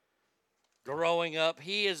 Growing up,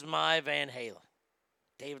 he is my Van Halen.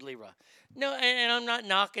 David Lee Roth. No, and I'm not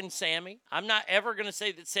knocking Sammy. I'm not ever going to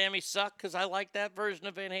say that Sammy sucked because I like that version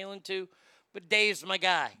of Van Halen too. But Dave's my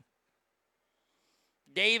guy.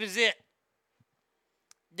 Dave is it.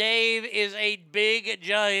 Dave is a big,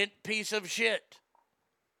 giant piece of shit.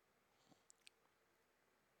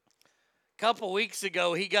 A couple weeks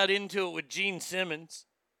ago, he got into it with Gene Simmons.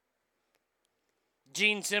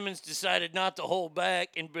 Gene Simmons decided not to hold back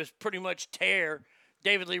and just pretty much tear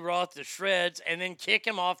David Lee Roth to shreds and then kick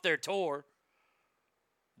him off their tour.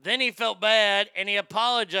 Then he felt bad and he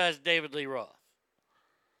apologized to David Lee Roth.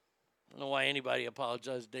 I don't know why anybody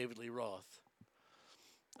apologized to David Lee Roth.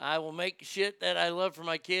 I will make shit that I love for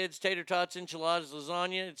my kids, tater tots, enchiladas,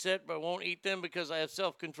 lasagna, etc., but I won't eat them because I have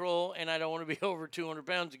self-control and I don't want to be over 200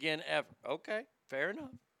 pounds again ever. Okay, fair enough.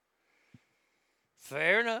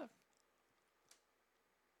 Fair enough.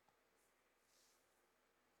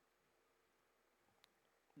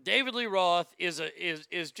 David Lee Roth is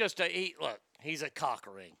just look, he's a cock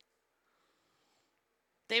ring.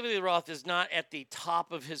 David Lee Roth is not at the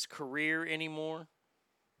top of his career anymore.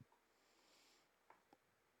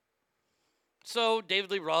 So David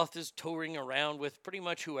Lee Roth is touring around with pretty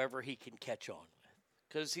much whoever he can catch on with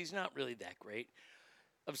because he's not really that great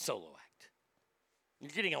of solo act. You're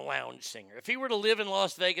getting a lounge singer. If he were to live in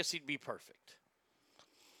Las Vegas, he'd be perfect.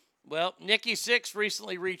 Well, Nikki Sixx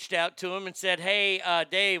recently reached out to him and said, hey,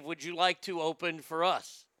 Dave, would you like to open for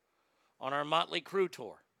us on our Motley Crue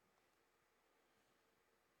tour?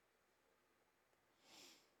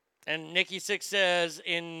 And Nikki Sixx says,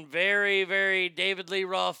 in very, very David Lee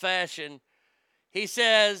Roth fashion, he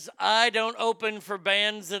says, I don't open for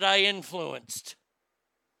bands that I influenced.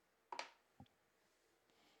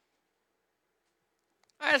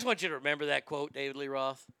 I just want you to remember that quote, David Lee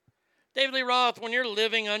Roth. David Lee Roth, when you're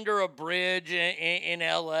living under a bridge in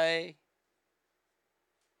L.A.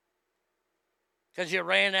 because you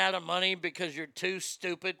ran out of money because you're too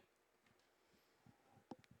stupid,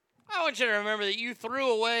 I want you to remember that you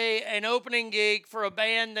threw away an opening gig for a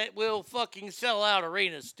band that will fucking sell out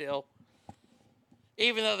arenas still,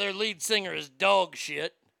 even though their lead singer is dog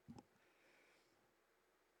shit.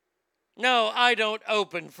 No, I don't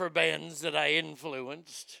open for bands that I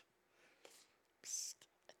influenced.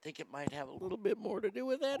 I think it might have a little bit more to do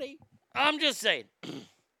with Eddie. I'm just saying.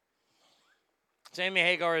 Sammy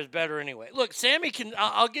Hagar is better anyway. Look, Sammy can,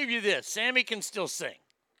 I'll give you this. Sammy can still sing.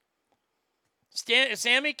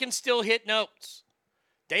 Sammy can still hit notes.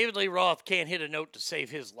 David Lee Roth can't hit a note to save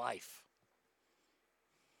his life.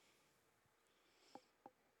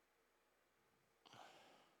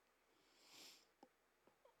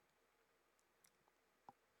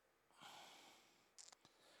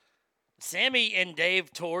 Sammy and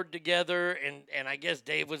Dave toured together, and I guess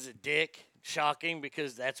Dave was a dick. Shocking,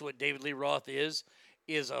 because that's what David Lee Roth is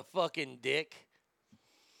a fucking dick.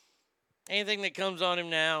 Anything that comes on him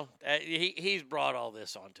now, he's brought all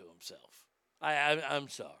this onto himself. I'm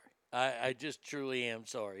sorry. I just truly am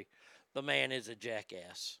sorry. The man is a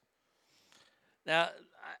jackass. Now,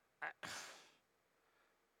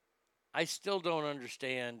 I still don't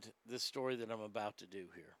understand this story that I'm about to do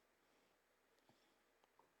here.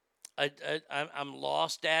 I'm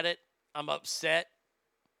lost at it. I'm upset.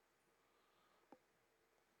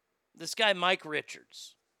 This guy, Mike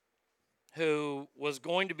Richards, who was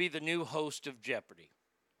going to be the new host of Jeopardy.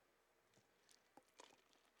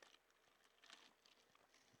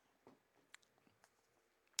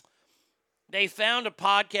 They found a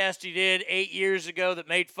podcast he did 8 years ago that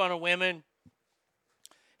made fun of women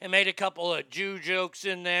and made a couple of Jew jokes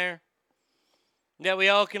in there that we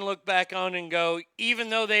all can look back on and go, even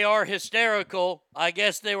though they are hysterical, I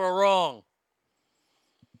guess they were wrong.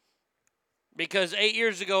 Because 8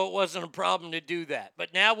 years ago, it wasn't a problem to do that.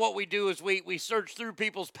 But now what we do is we search through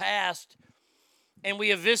people's past and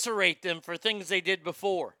we eviscerate them for things they did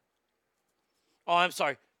before. Oh, I'm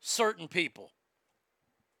sorry, certain people.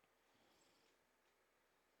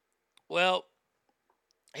 Well,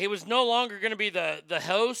 he was no longer going to be the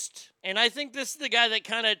host. And I think this is the guy that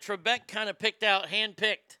Trebek kind of picked out,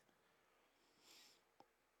 handpicked.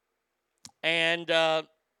 And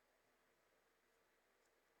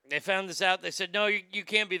they found this out. They said, no, you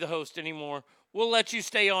can't be the host anymore. We'll let you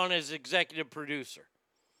stay on as executive producer.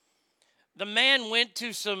 The man went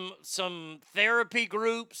to some therapy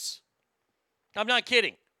groups. I'm not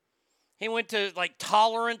kidding. He went to like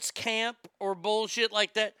tolerance camp or bullshit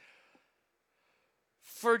like that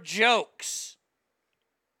for jokes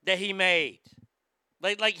that he made.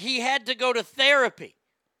 Like he had to go to therapy.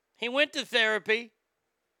 He went to therapy.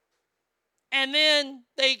 And then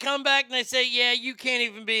they come back and they say, yeah, you can't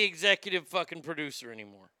even be executive fucking producer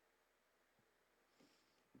anymore.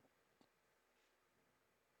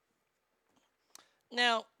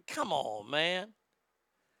 Now, come on, man.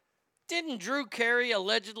 Didn't Drew Carey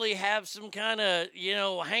allegedly have some kind of,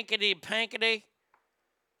 hankety-pankety?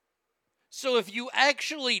 So if you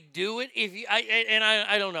actually do it,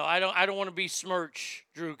 I don't know, I don't want to besmirch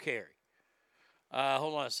Drew Carey.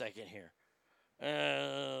 Hold on a second here.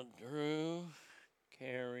 Drew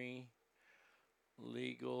Carey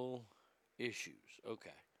legal issues. Okay,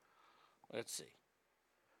 let's see.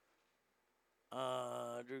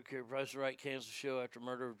 Drew Carey, Price is Right, cancels show after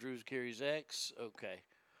murder of Drew Carey's ex. Okay,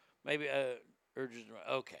 maybe urges.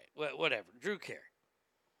 Okay, whatever. Drew Carey.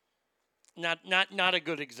 Not a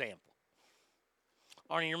good example.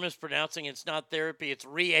 Arnie, you're mispronouncing. It's not therapy. It's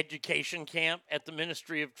re-education camp at the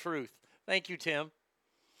Ministry of Truth. Thank you, Tim.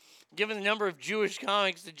 Given the number of Jewish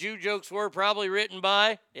comics, the Jew jokes were probably written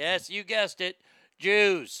by, yes, you guessed it,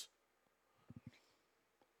 Jews.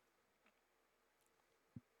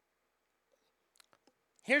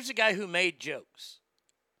 Here's a guy who made jokes.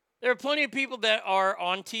 There are plenty of people that are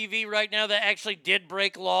on TV right now that actually did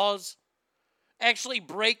break laws,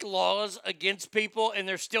 against people, and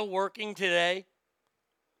they're still working today.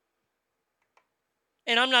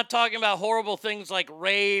 And I'm not talking about horrible things like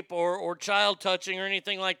rape or child touching or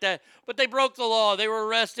anything like that, but they broke the law. They were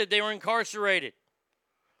arrested. They were incarcerated.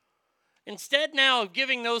 Instead now of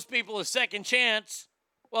giving those people a second chance,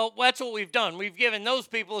 well, that's what we've done. We've given those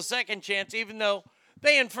people a second chance even though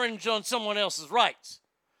they infringed on someone else's rights.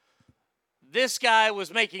 This guy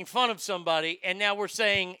was making fun of somebody, and now we're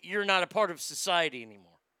saying you're not a part of society anymore.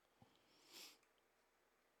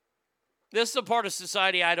 This is a part of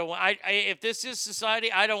society I don't want. If this is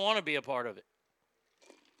society, I don't want to be a part of it.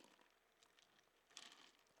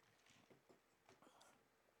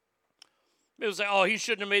 People say, oh, he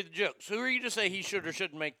shouldn't have made the jokes. Who are you to say he should or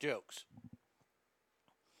shouldn't make jokes?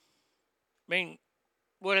 I mean,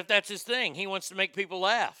 what if that's his thing? He wants to make people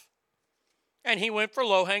laugh. And he went for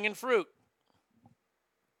low-hanging fruit.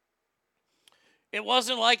 It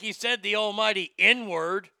wasn't like he said the almighty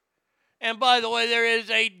N-word. And by the way, there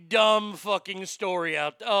is a dumb fucking story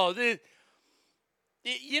out there. Oh,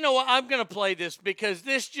 you know what? I'm going to play this because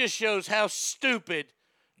this just shows how stupid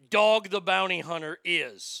Dog the Bounty Hunter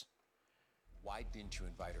is. Why didn't you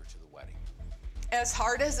invite her to the wedding? As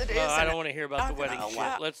hard as it is. I don't want to hear about the wedding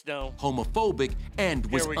shit. Let's know. Homophobic and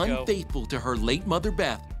was unfaithful to her late mother,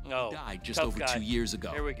 Beth, who died just over 2 years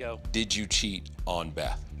ago. Here we go. Did you cheat on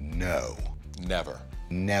Beth? No. Never.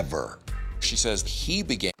 Never. She says he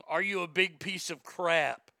began Are you a big piece of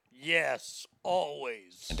crap? Yes,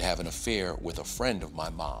 always. to have an affair with a friend of my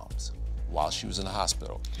mom's while she was in the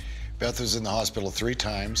hospital. Beth was in the hospital 3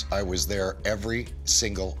 times. I was there every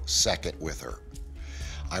single second with her.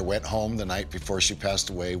 I went home the night before she passed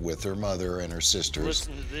away with her mother and her sisters.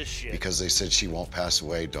 Listen to this shit. Because they said she won't pass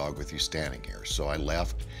away, dog, with you standing here. So I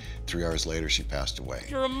left. 3 hours later, she passed away.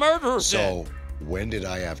 You're a murderer. So when did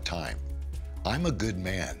I have time? I'm a good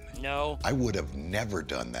man. No. I would have never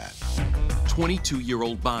done that.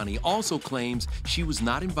 22-year-old Bonnie also claims she was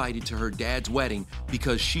not invited to her dad's wedding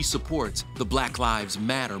because she supports the Black Lives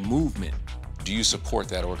Matter movement. Do you support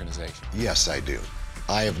that organization? Yes, I do.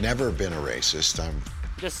 I have never been a racist. I'm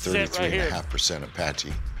Just sit right here. 33.5%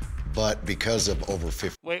 Apache. But because of over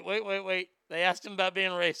 50... Wait. They asked him about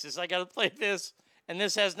being racist. I got to play this, and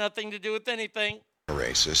this has nothing to do with anything.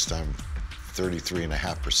 Racist. I'm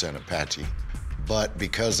 33.5% Apache. But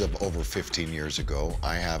because of over 15 years ago,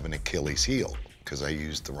 I have an Achilles heel because I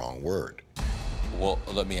used the wrong word. Well,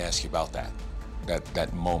 let me ask you about that.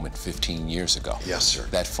 That moment 15 years ago. Yes, sir.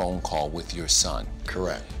 That phone call with your son.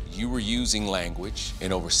 Correct. You were using language,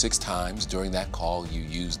 and over 6 times during that call, you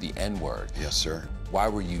used the N-word. Yes, sir. Why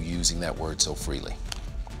were you using that word so freely?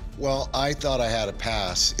 Well, I thought I had a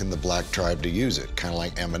pass in the black tribe to use it, kind of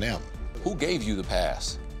like Eminem. Who gave you the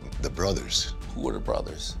pass? The brothers. Who were the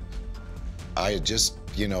brothers? I had just,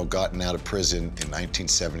 gotten out of prison in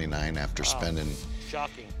 1979 after spending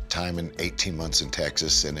Shocking. time in 18 months in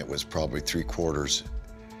Texas, and it was probably 3/4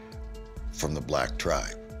 from the black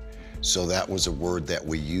tribe. So that was a word that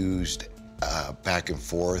we used back and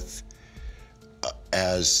forth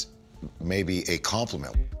as maybe a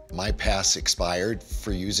compliment. My pass expired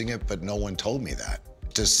for using it, but no one told me that.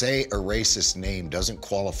 To say a racist name doesn't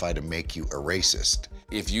qualify to make you a racist.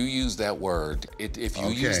 If you use that word,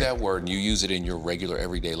 use that word and you use it in your regular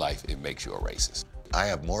everyday life, it makes you a racist. I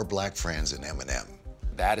have more black friends than Eminem.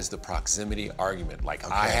 That is the proximity argument. Like,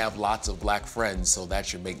 I have lots of black friends, so that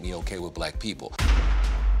should make me okay with black people.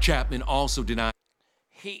 Chapman also denied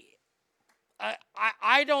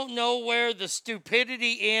I don't know where the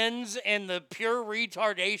stupidity ends and the pure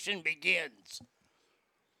retardation begins.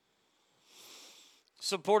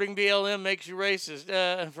 Supporting BLM makes you racist.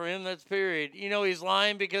 For him, that's period. You know he's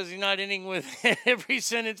lying because he's not ending with every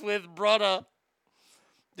sentence with brother.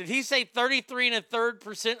 Did he say 33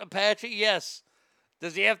 1/3% Apache? Yes.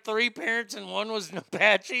 Does he have 3 parents and one was an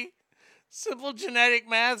Apache? Simple genetic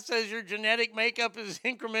math says your genetic makeup is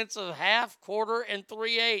increments of half, quarter, and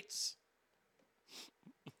 3/8.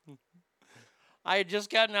 I had just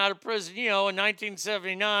gotten out of prison, in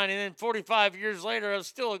 1979, and then 45 years later, I was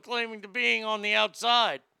still acclaiming to being on the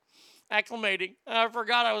outside, acclimating. And I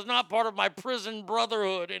forgot I was not part of my prison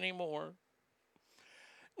brotherhood anymore.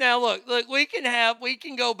 Now, look, we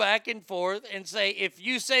can go back and forth and say, if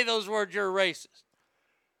you say those words, you're a racist.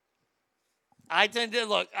 I tend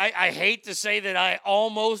to, I hate to say that I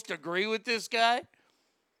almost agree with this guy.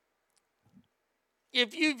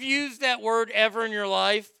 If you've used that word ever in your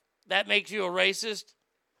life, that makes you a racist,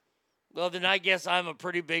 well, then I guess I'm a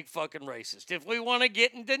pretty big fucking racist. If we want to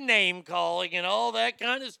get into name calling and all that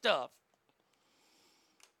kind of stuff.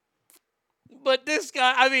 But this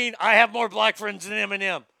guy, I have more black friends than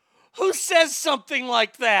Eminem. Who says something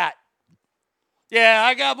like that? Yeah,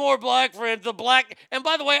 I got more black friends. And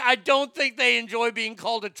by the way, I don't think they enjoy being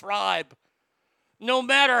called a tribe, no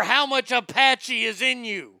matter how much Apache is in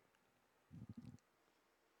you.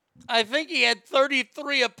 I think he had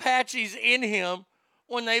 33 Apaches in him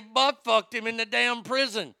when they butt-fucked him in the damn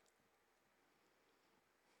prison.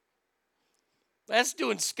 That's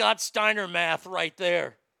doing Scott Steiner math right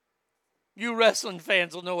there. You wrestling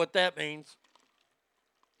fans will know what that means.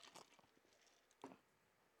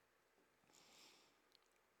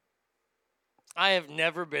 I have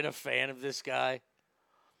never been a fan of this guy.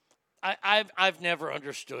 I've never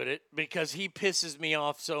understood it because he pisses me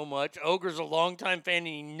off so much. Ogre's a longtime fan and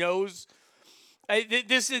he knows.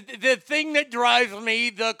 This is the thing that drives me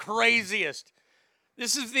the craziest.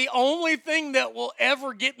 This is the only thing that will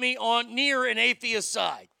ever get me on near an atheist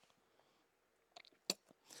side.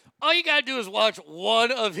 All you got to do is watch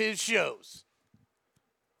one of his shows.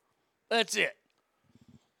 That's it.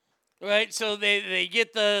 Right, so they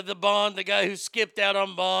get the Bond, the guy who skipped out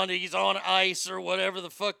on Bond, he's on ice or whatever the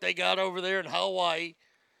fuck they got over there in Hawaii.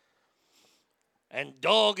 And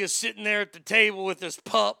Dog is sitting there at the table with his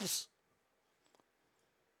pups.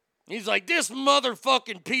 He's like, this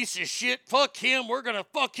motherfucking piece of shit, fuck him, we're gonna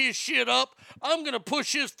fuck his shit up. I'm gonna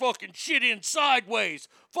push his fucking shit in sideways.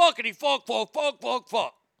 Fuckity fuck, fuck, fuck, fuck,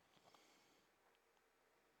 fuck.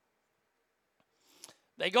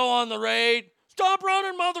 They go on the raid. Stop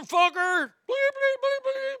running, motherfucker! Bleep, bleep, bleep,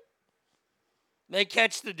 bleep. They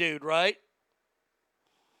catch the dude, right?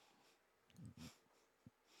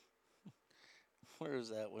 Where is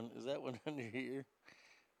that one? Is that one under here?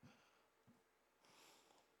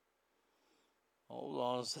 Hold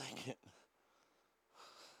on a second.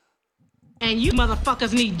 And you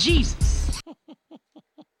motherfuckers need Jesus.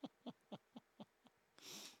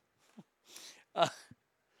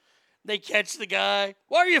 They catch the guy.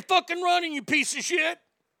 Why are you fucking running, you piece of shit?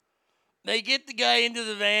 They get the guy into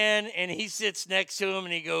the van, and he sits next to him,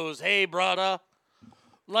 and he goes, hey, brother.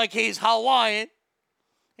 Like he's Hawaiian.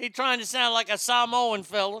 He's trying to sound like a Samoan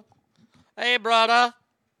fella. Hey, brother.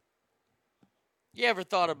 You ever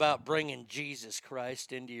thought about bringing Jesus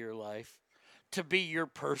Christ into your life to be your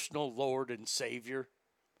personal Lord and Savior?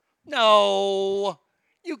 No,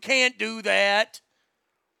 you can't do that.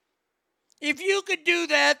 If you could do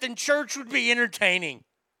that, then church would be entertaining.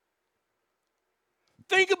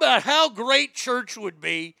 Think about how great church would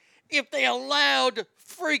be if they allowed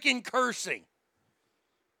freaking cursing.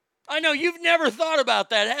 I know you've never thought about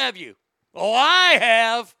that, have you? Oh, I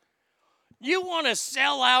have. You want to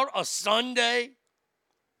sell out a Sunday?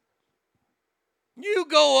 You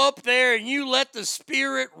go up there and you let the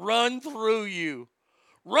Spirit run through you.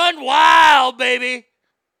 Run wild, baby.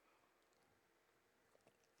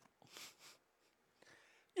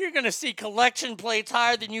 You're going to see collection plates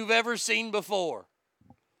higher than you've ever seen before.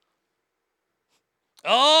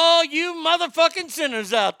 Oh, you motherfucking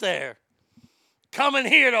sinners out there. Coming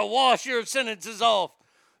here to wash your sentences off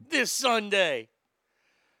this Sunday.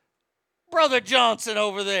 Brother Johnson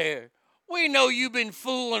over there, we know you've been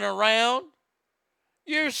fooling around.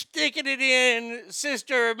 You're sticking it in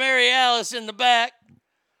Sister Mary Alice in the back.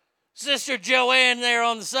 Sister Joanne there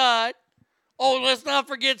on the side. Oh, let's not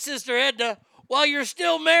forget Sister Edna. While you're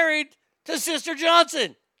still married to Sister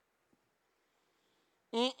Johnson.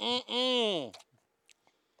 But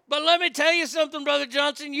let me tell you something, Brother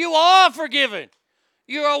Johnson. You are forgiven.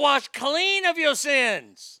 You are washed clean of your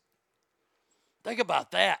sins. Think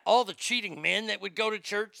about that. All the cheating men that would go to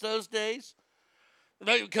church those days.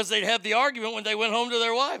 Because they'd have the argument when they went home to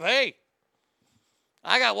their wife. Hey,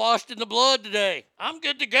 I got washed in the blood today. I'm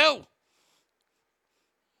good to go.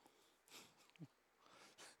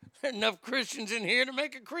 Enough Christians in here to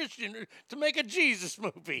make a Jesus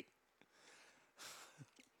movie.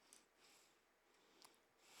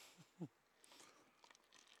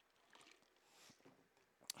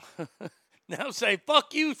 Now say,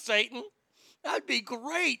 fuck you, Satan. That'd be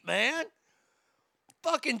great, man.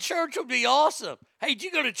 Fucking church would be awesome. Hey, did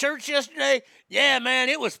you go to church yesterday? Yeah, man,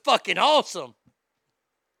 it was fucking awesome.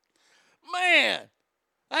 Man.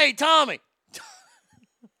 Hey, Tommy.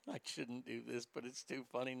 I shouldn't do this, but it's too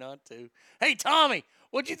funny not to. Hey, Tommy,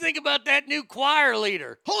 what'd you think about that new choir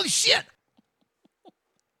leader? Holy shit.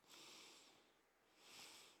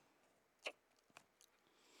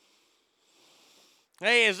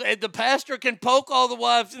 Hey, the pastor can poke all the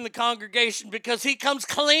wives in the congregation because he comes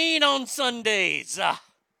clean on Sundays.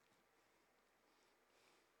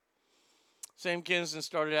 Sam Kinison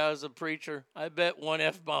started out as a preacher. I bet one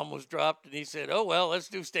F-bomb was dropped, and he said, oh, well, let's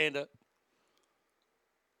do stand-up.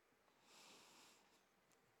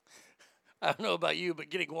 I don't know about you, but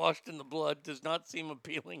getting washed in the blood does not seem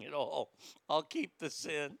appealing at all. I'll keep the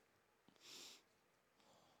sin.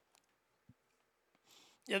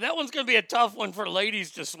 Yeah, that one's going to be a tough one for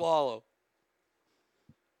ladies to swallow.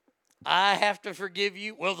 I have to forgive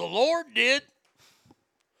you. Well, the Lord did.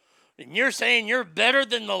 And you're saying you're better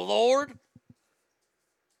than the Lord?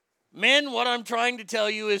 Men, what I'm trying to tell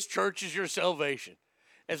you is church is your salvation.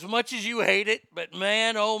 As much as you hate it, but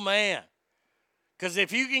man, oh man. Because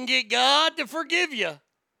if you can get God to forgive you,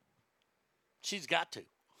 she's got to.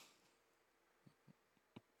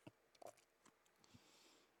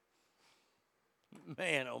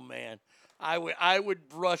 Man, oh man. I would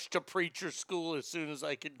rush to preacher school as soon as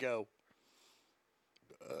I could go.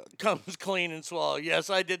 Comes clean and swallow. Yes,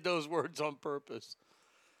 I did those words on purpose.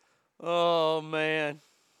 Oh, man.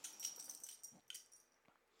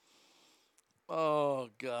 Oh,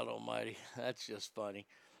 God almighty. That's just funny.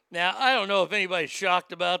 Now, I don't know if anybody's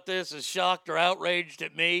shocked about this, is shocked or outraged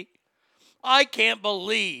at me. I can't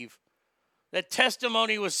believe that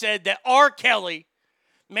testimony was said that R. Kelly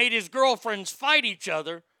made his girlfriends fight each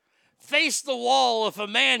other, face the wall if a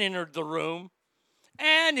man entered the room,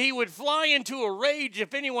 and he would fly into a rage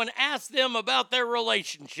if anyone asked them about their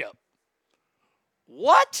relationship.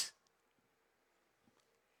 What?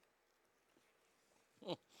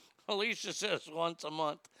 Alicia says once a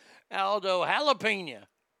month. Aldo Jalapeno.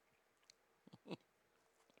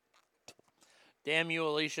 Damn you,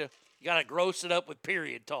 Alicia. You got to gross it up with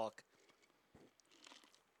period talk.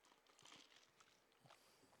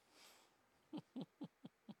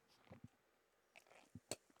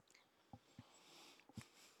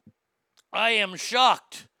 I am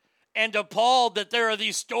shocked and appalled that there are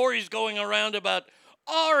these stories going around about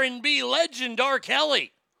R&B legend R.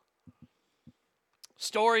 Kelly.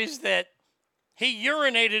 Stories that he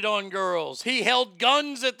urinated on girls. He held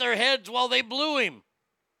guns at their heads while they blew him.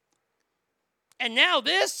 And now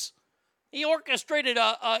this? He orchestrated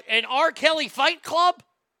an R. Kelly fight club?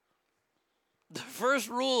 The first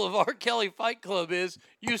rule of R. Kelly Fight Club is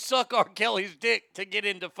you suck R. Kelly's dick to get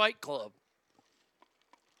into Fight Club.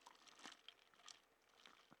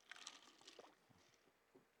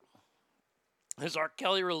 Is R.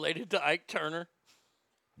 Kelly related to Ike Turner?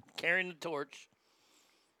 Carrying the torch.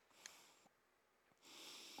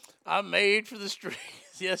 I'm made for the streets.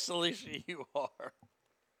 Yes, Alicia, you are.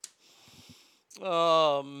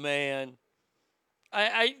 Oh, man.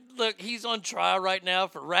 I look, he's on trial right now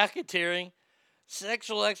for racketeering,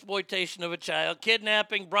 sexual exploitation of a child,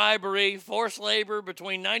 kidnapping, bribery, forced labor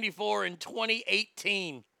between 94 and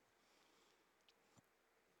 2018.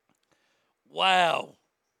 Wow.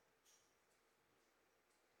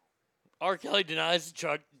 R. Kelly denies the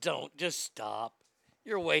charge. Don't. Just stop.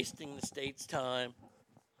 You're wasting the state's time.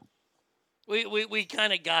 We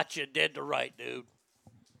kind of got you dead to right, dude.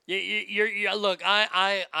 Look,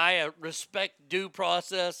 I respect due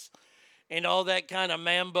process and all that kind of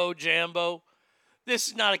mambo jambo. This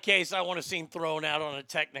is not a case I want to see thrown out on a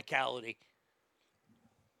technicality.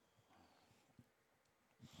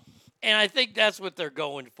 And I think that's what they're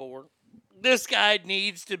going for. This guy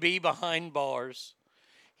needs to be behind bars.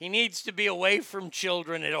 He needs to be away from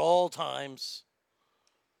children at all times.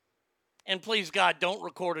 And please, God, don't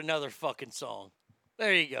record another fucking song.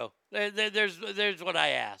 There you go. There's what I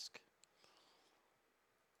ask.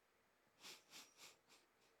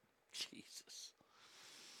 Jesus.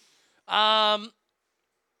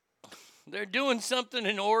 They're doing something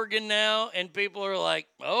in Oregon now, and people are like,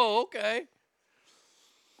 oh, okay.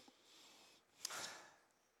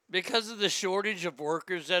 Because of the shortage of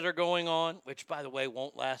workers that are going on, which, by the way,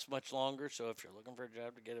 won't last much longer. So if you're looking for a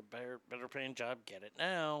job to get a better paying job, get it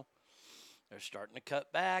now. They're starting to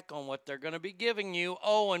cut back on what they're going to be giving you.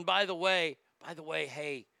 Oh, and by the way,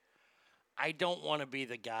 hey, I don't want to be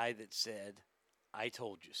the guy that said, I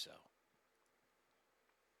told you so.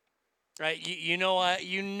 Right? You know what?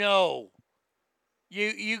 You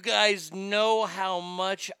guys know how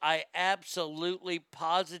much I absolutely,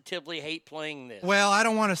 positively hate playing this. Well, I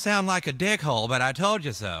don't want to sound like a dickhole, but I told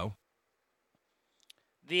you so.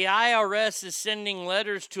 The IRS is sending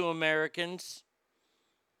letters to Americans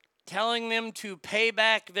telling them to pay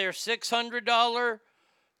back their $600,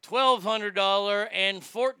 $1,200, and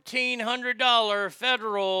 $1,400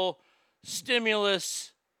 federal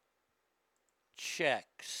stimulus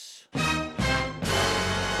checks.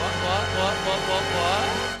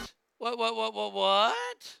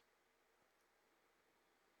 What?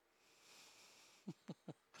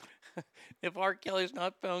 If R. Kelly's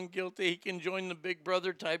not found guilty, he can join the Big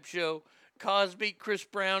Brother type show. Cosby, Chris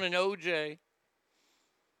Brown, and OJ.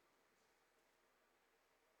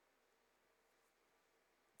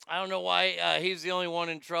 I don't know why he's the only one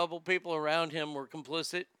in trouble. People around him were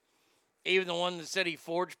complicit. Even the one that said he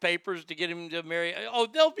forged papers to get him to marry. Oh,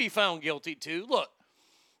 they'll be found guilty too. Look,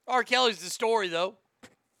 R. Kelly's the story, though.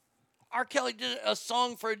 R. Kelly did a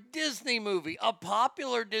song for a Disney movie, a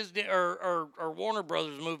popular Disney or Warner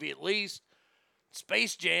Brothers movie at least.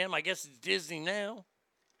 Space Jam, I guess it's Disney now.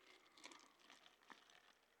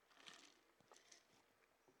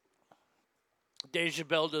 Dave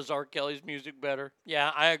Chappelle does R. Kelly's music better.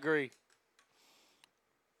 Yeah, I agree.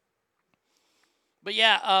 But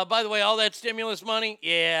yeah, by the way, all that stimulus money,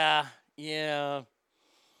 yeah.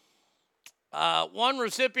 One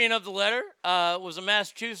recipient of the letter was a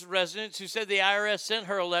Massachusetts resident who said the IRS sent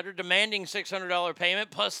her a letter demanding $600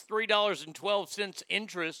 payment plus $3.12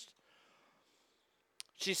 interest.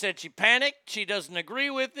 She said she panicked, she doesn't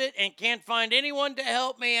agree with it, and can't find anyone to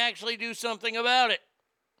help me actually do something about it.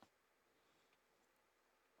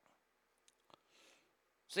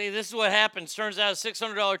 See, this is what happens. Turns out a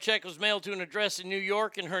 $600 check was mailed to an address in New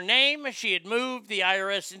York in her name. She had moved. The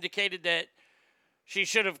IRS indicated that she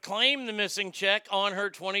should have claimed the missing check on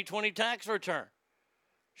her 2020 tax return.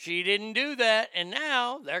 She didn't do that, and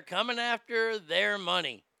now they're coming after their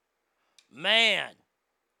money. Man,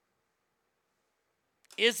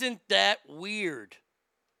 isn't that weird?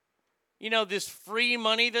 You know, this free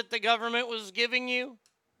money that the government was giving you?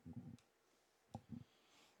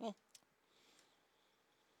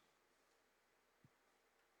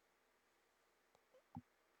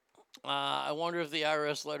 I wonder if the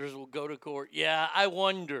IRS letters will go to court. Yeah, I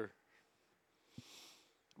wonder.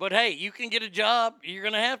 But hey, you can get a job. You're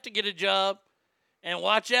going to have to get a job. And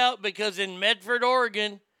watch out, because in Medford,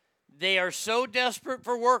 Oregon, they are so desperate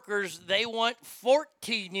for workers, they want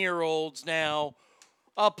 14-year-olds now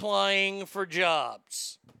applying for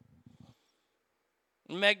jobs.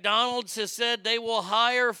 McDonald's has said they will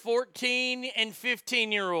hire 14 and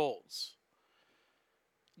 15-year-olds.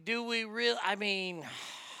 Do we really? I mean,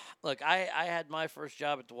 look, I had my first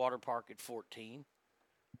job at the water park at 14.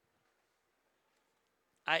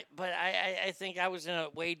 But I think I was in a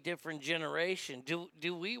way different generation.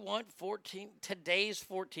 Do we want today's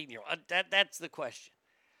 14-year-old? That's the question.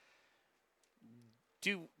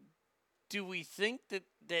 Do we think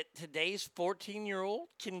that today's 14-year-old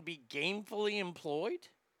can be gainfully employed?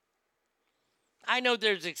 I know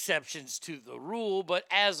there's exceptions to the rule, but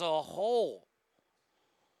as a whole,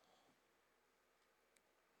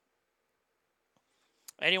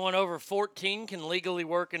 anyone over 14 can legally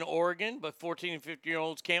work in Oregon, but 14 and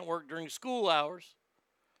 15-year-olds can't work during school hours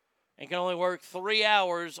and can only work 3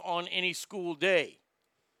 hours on any school day.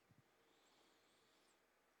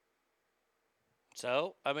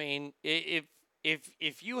 So, I mean, if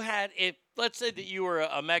let's say that you were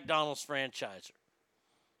a McDonald's franchisor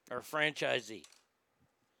or franchisee,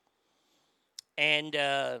 and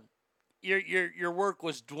your work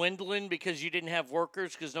was dwindling because you didn't have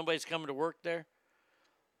workers because nobody's coming to work there,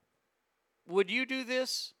 would you do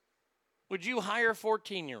this? Would you hire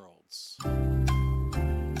 14-year-olds?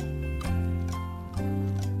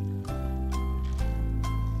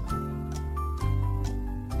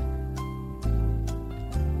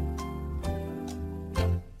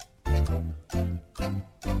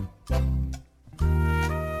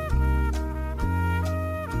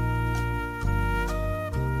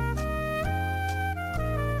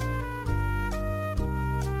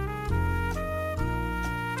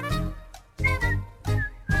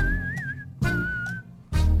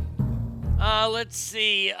 Let's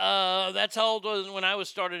see. That's how old I was when I was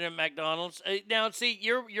started at McDonald's. Now, see,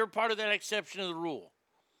 you're part of that exception of the rule.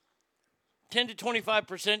 10 to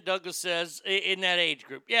 25%, Douglas says, in that age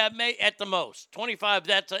group. Yeah, at the most. 25,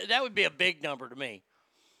 that would be a big number to me.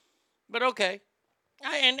 But okay.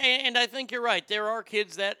 And I think you're right. There are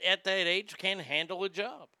kids that at that age can handle a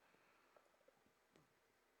job.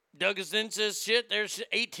 Douglas then says, shit, there's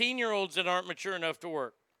 18-year-olds that aren't mature enough to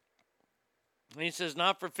work. And he says,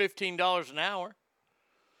 not for $15 an hour.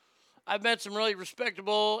 I've met some really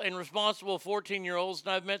respectable and responsible 14-year-olds,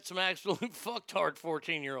 and I've met some absolute fucktard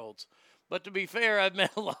 14-year-olds. But to be fair, I've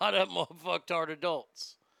met a lot of fucktard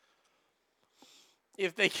adults.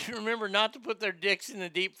 If they can remember not to put their dicks in the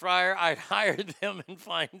deep fryer, I'd hire them and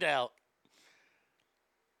find out.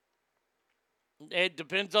 It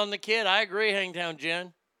depends on the kid. I agree, Hangtown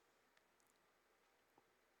Jen.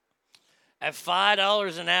 At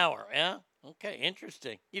 $5 an hour, yeah? Okay,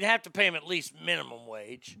 interesting. You'd have to pay him at least minimum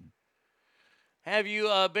wage. Have you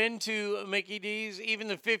been to Mickey D's? Even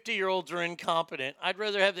the 50-year-olds are incompetent. I'd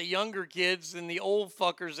rather have the younger kids than the old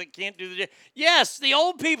fuckers that can't do the... Yes, the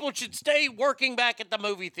old people should stay working back at the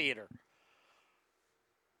movie theater.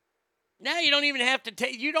 Now you don't even have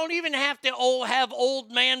to you don't even have to have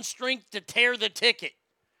old man strength to tear the ticket.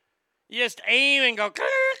 You just aim and go,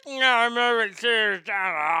 no, I'm over here.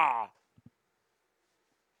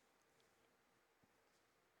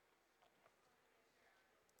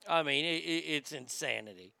 I mean, it's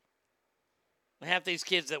insanity. Half these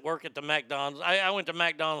kids that work at the McDonald's. I went to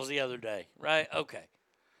McDonald's the other day, right? Okay.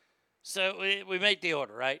 So we make the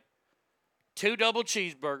order, right? 2 double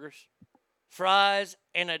cheeseburgers, fries,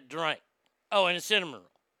 and a drink. Oh, and a cinnamon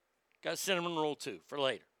roll. Got a cinnamon roll, too, for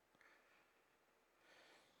later.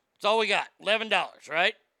 That's all we got. $11,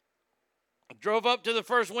 right? Drove up to the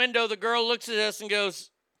first window. The girl looks at us and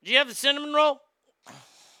goes, do you have the cinnamon roll?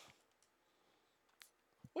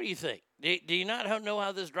 What do you think? Do you not know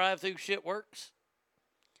how this drive-through shit works?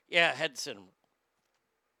 Yeah, I had the cinnamon.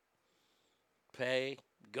 Pay,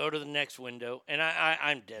 go to the next window, and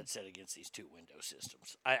I'm dead set against these 2 window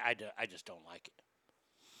systems. I just don't like it.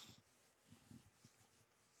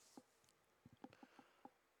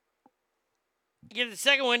 You get to the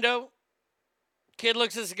second window, kid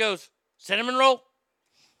looks at us and goes, cinnamon roll?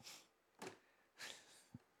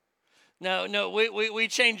 No, we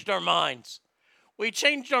changed our minds. We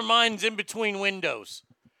changed our minds in between windows.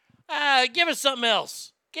 Give us something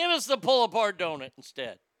else. Give us the pull-apart donut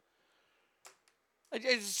instead.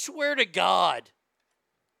 I swear to God.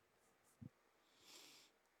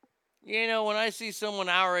 You know, when I see someone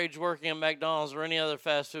our age working at McDonald's or any other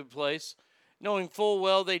fast food place, knowing full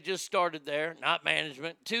well they just started there, not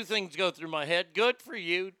management, 2 things go through my head. Good for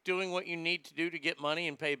you, doing what you need to do to get money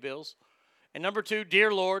and pay bills. And number 2,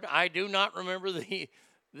 dear Lord, I do not remember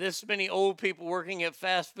this many old people working at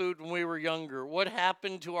fast food when we were younger. What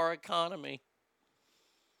happened to our economy?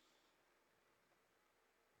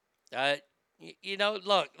 You know,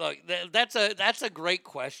 look, that's a great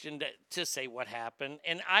question to say what happened.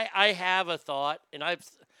 And I have a thought, and I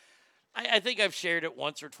think I've shared it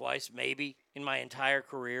once or twice, maybe, in my entire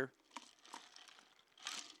career.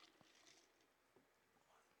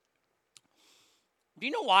 Do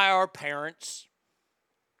you know why our parents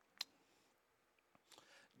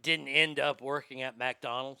didn't end up working at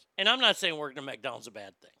McDonald's? And I'm not saying working at McDonald's is a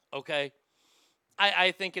bad thing, okay?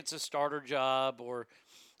 I think it's a starter job, or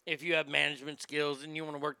if you have management skills and you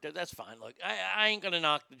want to work there, that's fine. Look, I ain't going to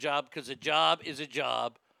knock the job, because a job is a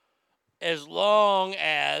job as long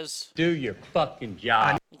as... Do your fucking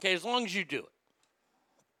job. Okay, as long as you do it.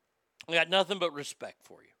 I got nothing but respect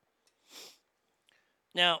for you.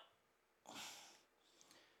 Now,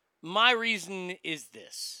 my reason is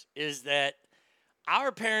this, is that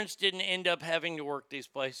our parents didn't end up having to work these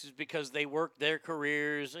places because they worked their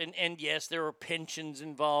careers, and yes, there were pensions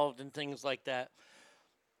involved and things like that.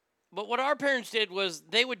 But what our parents did was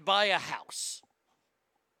they would buy a house,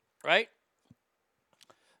 right?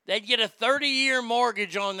 They'd get a 30-year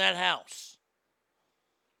mortgage on that house.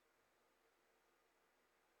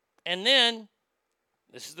 And then,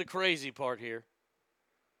 this is the crazy part here,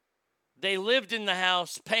 they lived in the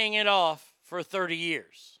house paying it off for 30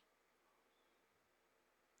 years.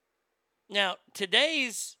 Now,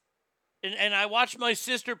 today's, and I watched my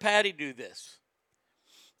sister Patty do this,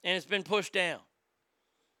 and it's been pushed down.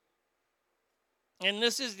 And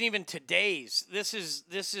this isn't even today's. This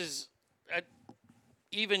is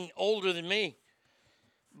even older than me.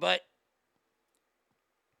 But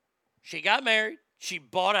she got married. She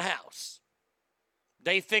bought a house.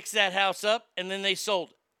 They fixed that house up, and then they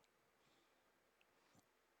sold it.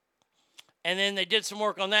 And then they did some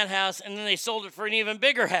work on that house, and then they sold it for an even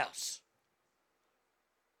bigger house.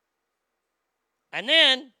 And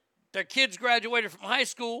then their kids graduated from high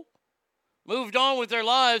school, moved on with their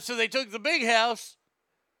lives, so they took the big house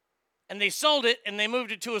and they sold it, and they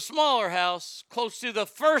moved it to a smaller house close to the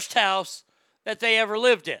first house that they ever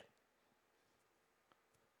lived in.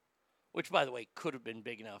 Which, by the way, could have been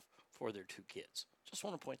big enough for their 2 kids. Just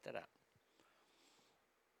want to point that out.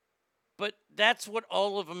 But that's what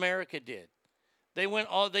all of America did. They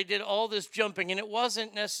did all this jumping, and it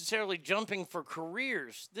wasn't necessarily jumping for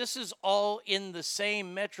careers. This is all in the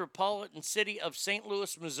same metropolitan city of St.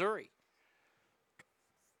 Louis, Missouri.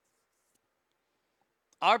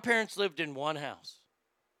 Our parents lived in one house.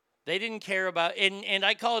 They didn't care about, and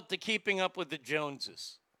I call it the keeping up with the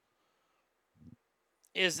Joneses.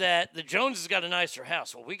 Is that the Joneses got a nicer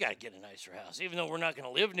house. Well, we got to get a nicer house. Even though we're not going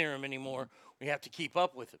to live near them anymore, we have to keep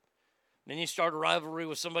up with them. Then you start a rivalry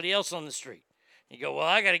with somebody else on the street. You go, well,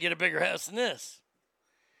 I got to get a bigger house than this.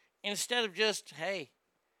 Instead of just, hey.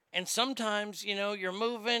 And sometimes, you're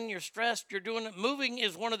moving, you're stressed, you're doing it. Moving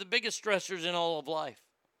is one of the biggest stressors in all of life.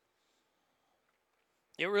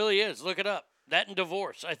 It really is. Look it up. That and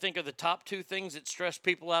divorce, I think, are the top two things that stress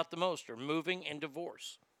people out the most, are moving and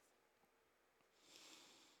divorce.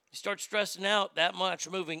 You start stressing out that much,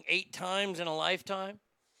 moving 8 times in a lifetime,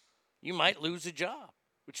 you might lose a job,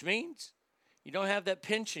 which means you don't have that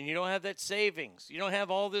pension. You don't have that savings. You don't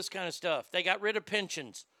have all this kind of stuff. They got rid of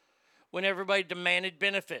pensions when everybody demanded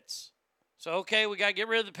benefits. So, okay, we got to get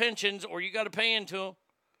rid of the pensions or you got to pay into them.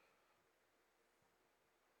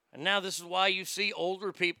 And now this is why you see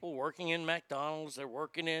older people working in McDonald's. They're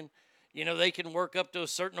working in, they can work up to a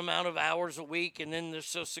certain amount of hours a week and then their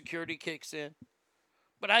Social Security kicks in.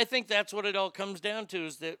 But I think that's what it all comes down to,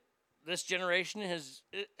 is that this generation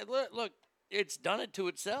look, it's done it to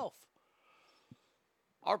itself.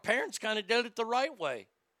 Our parents kind of did it the right way.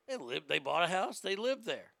 They bought a house, they lived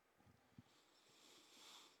there.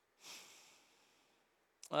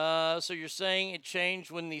 So you're saying it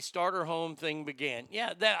changed when the starter home thing began.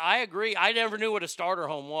 Yeah, I agree. I never knew what a starter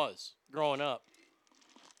home was growing up.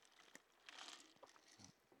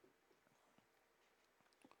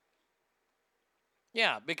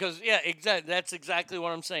 Yeah, because, exactly. That's exactly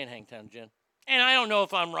what I'm saying, Hangtown Jen. And I don't know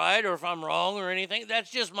if I'm right or if I'm wrong or anything. That's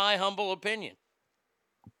just my humble opinion.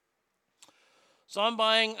 So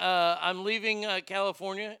I'm leaving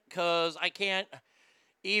California because I can't,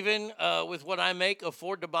 even with what I make,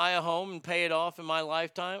 afford to buy a home and pay it off in my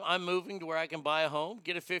lifetime. I'm moving to where I can buy a home,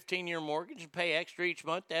 get a 15-year mortgage, and pay extra each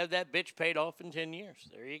month to have that bitch paid off in 10 years.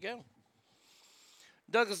 There you go.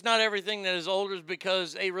 Douglas, not everything that is older is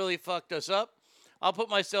because they really fucked us up. I'll put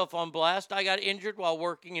myself on blast. I got injured while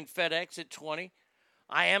working in FedEx at 20.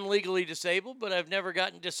 I am legally disabled, but I've never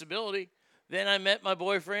gotten disability. Then I met my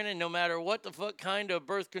boyfriend, and no matter what the fuck kind of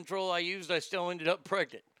birth control I used, I still ended up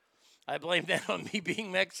pregnant. I blame that on me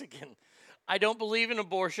being Mexican. I don't believe in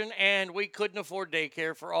abortion, and we couldn't afford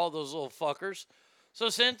daycare for all those little fuckers. So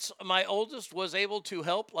since my oldest was able to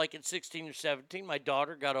help, like at 16 or 17, my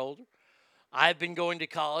daughter got older. I've been going to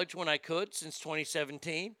college when I could since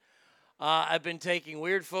 2017. I've been taking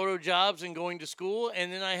weird photo jobs and going to school,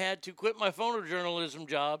 and then I had to quit my photojournalism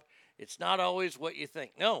job. It's not always what you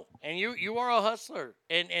think. No, and you are a hustler,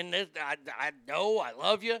 and I know, I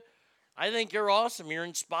love you. I think you're awesome. You're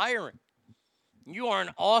inspiring. You are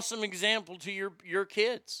an awesome example to your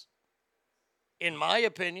kids, in my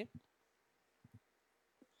opinion.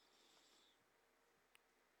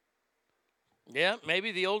 Yeah,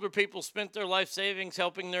 maybe the older people spent their life savings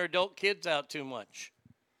helping their adult kids out too much.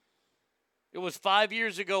 It was 5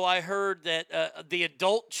 years ago I heard that the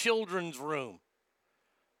adult children's room,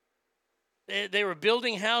 they were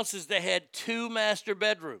building houses that had 2 master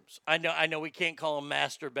bedrooms. I know we can't call them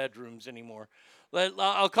master bedrooms anymore.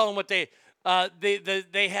 I'll call them what they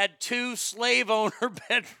had 2 slave owner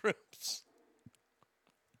bedrooms.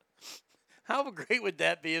 How great would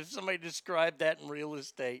that be if somebody described that in real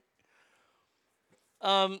estate?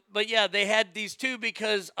 But yeah, they had these 2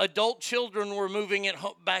 because adult children were moving it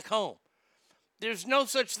back home. There's no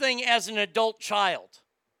such thing as an adult child.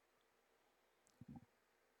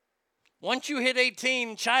 Once you hit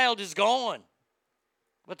 18, child is gone.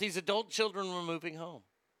 But these adult children were moving home.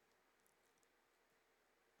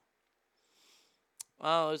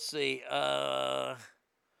 Well, let's see.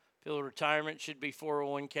 Feel retirement should be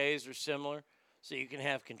 401ks or similar, so you can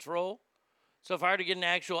have control. So if I were to get an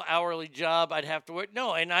actual hourly job, I'd have to work.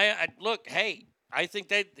 No, and I look, hey, I think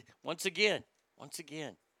that, once again,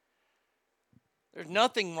 there's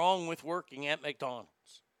nothing wrong with working at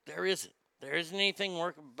McDonald's. There isn't. There isn't anything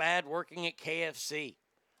bad working at KFC.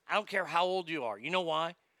 I don't care how old you are. You know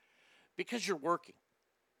why? Because you're working.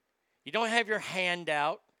 You don't have your hand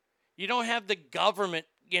out. You don't have the government,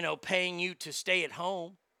 paying you to stay at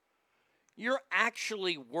home. You're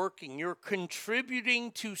actually working. You're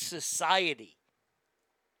contributing to society.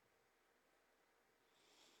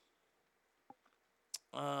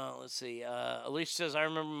 Let's see. Alicia says, I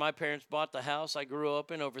remember my parents bought the house I grew up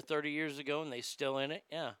in over 30 years ago, and they still in it.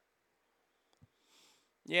 Yeah.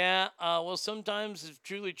 Yeah, well, sometimes it's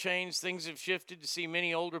truly changed. Things have shifted to see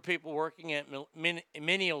many older people working at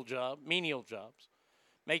menial jobs.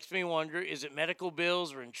 Makes me wonder, is it medical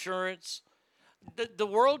bills or insurance? The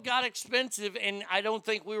world got expensive, and I don't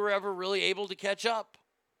think we were ever really able to catch up.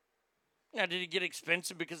 Now, did it get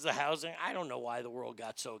expensive because of the housing? I don't know why the world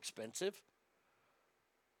got so expensive.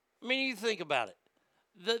 I mean, you think about it.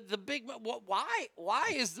 The Big Mac,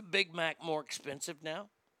 why is the Big Mac more expensive now?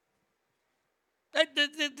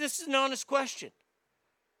 This is an honest question.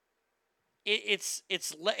 It's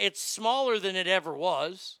smaller than it ever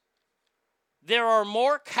was. There are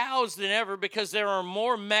more cows than ever because there are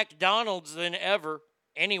more McDonald's than ever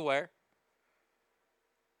anywhere.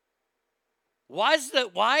 Why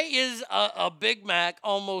is a Big Mac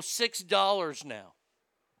almost $6 now?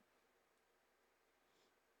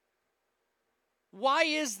 Why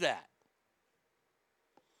is that?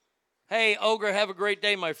 Hey, Ogre, have a great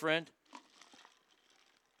day, my friend.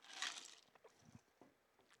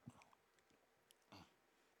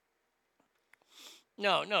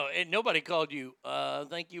 No, nobody called you.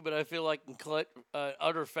 Thank you, but I feel like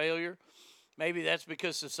utter failure. Maybe that's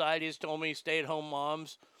because society has told me stay-at-home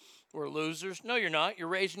moms were losers. No, you're not. You're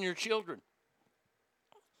raising your children.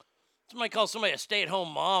 Somebody calls somebody a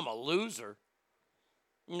stay-at-home mom a loser.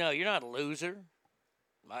 No, you're not a loser.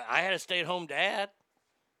 I had a stay-at-home dad.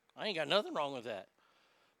 I ain't got nothing wrong with that.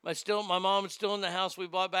 My mom is still in the house we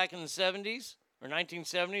bought back in the 70s. Or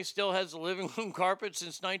 1970s, still has the living room carpet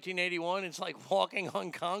since 1981. It's like walking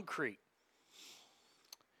on concrete.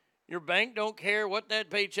 Your bank don't care what that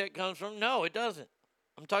paycheck comes from. No, it doesn't.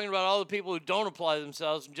 I'm talking about all the people who don't apply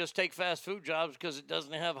themselves and just take fast food jobs because it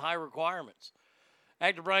doesn't have high requirements.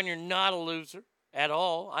 Actor Brian, you're not a loser at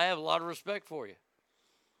all. I have a lot of respect for you.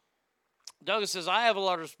 Douglas says, I have a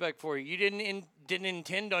lot of respect for you. You didn't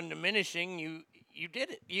intend on diminishing. You did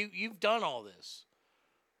it. You've done all this.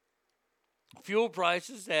 Fuel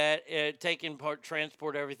prices that taking part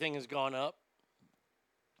transport, everything has gone up.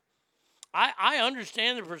 I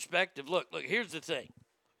understand the perspective. Look, here's the thing.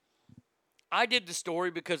 I did the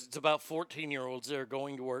story because it's about 14-year-olds that are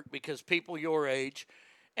going to work because people your age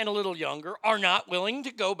and a little younger are not willing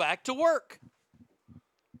to go back to work.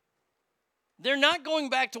 They're not going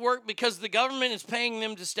back to work because the government is paying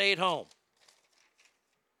them to stay at home.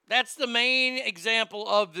 That's the main example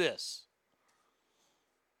of this.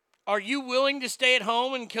 Are you willing to stay at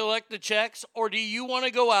home and collect the checks, or do you want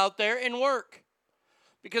to go out there and work?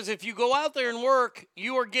 Because if you go out there and work,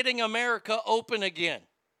 you are getting America open again.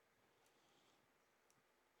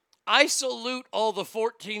 I salute all the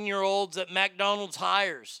 14-year-olds that McDonald's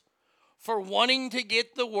hires for wanting to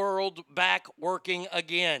get the world back working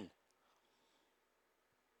again.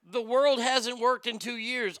 The world hasn't worked in 2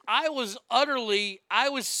 years. I was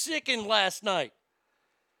sickened last night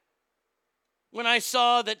when I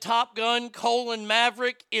saw that Top Gun: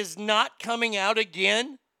 Maverick is not coming out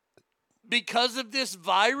again because of this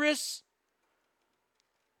virus.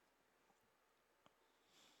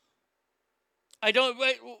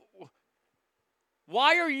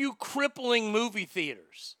 Why are you crippling movie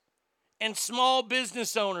theaters and small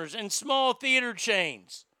business owners and small theater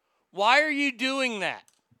chains? Why are you doing that?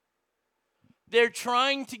 They're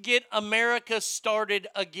trying to get America started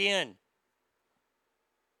again.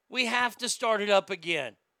 We have to start it up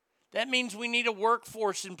again. That means we need a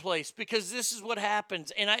workforce in place because this is what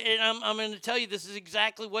happens. And I'm going to tell you this is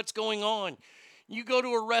exactly what's going on. You go to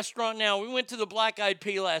a restaurant now. We went to the Black Eyed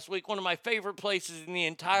Pea last week, one of my favorite places in the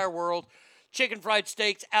entire world. Chicken fried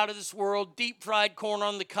steaks, out of this world. Deep fried corn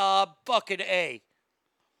on the cob, bucket A.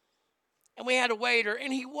 And we had a waiter,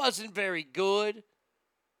 and he wasn't very good.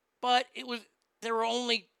 But there were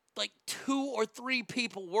only like 2 or 3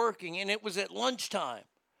 people working, and it was at lunchtime.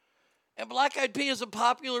 And Black Eyed Pea is a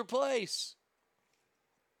popular place.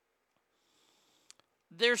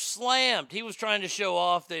 They're slammed. He was trying to show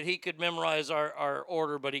off that he could memorize our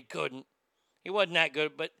order, but he couldn't. He wasn't that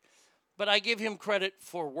good, but I give him credit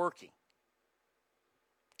for working.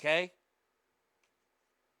 Okay?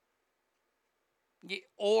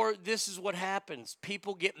 Or this is what happens.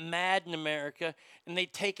 People get mad in America, and they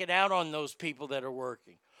take it out on those people that are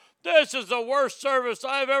working. This is the worst service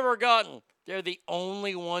I've ever gotten. They're the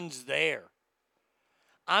only ones there.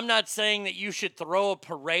 I'm not saying that you should throw a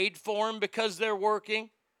parade for them because they're working,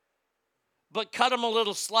 but cut them a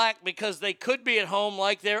little slack because they could be at home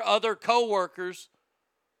like their other coworkers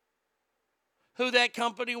who that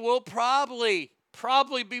company will probably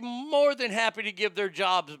be more than happy to give their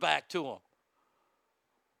jobs back to them.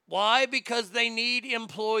 Why? Because they need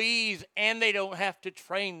employees and they don't have to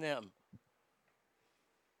train them.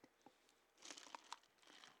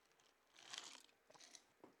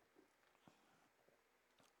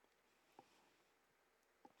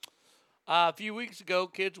 A few weeks ago,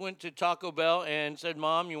 kids went to Taco Bell and said,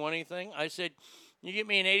 Mom, you want anything? I said, you get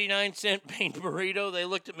me an 89-cent bean burrito? They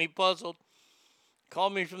looked at me puzzled,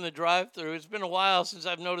 called me from the drive-thru. It's been a while since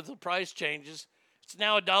I've noticed the price changes. It's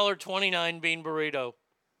now $1.29 bean burrito.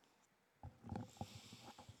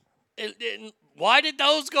 Why did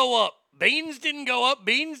those go up? Beans didn't go up.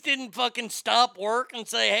 Beans didn't fucking stop work and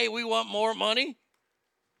say, hey, we want more money.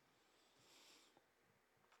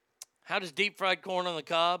 How does deep fried corn on the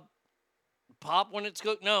cob pop when it's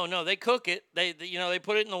cooked? No, they cook it. They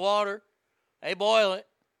put it in the water. They boil it.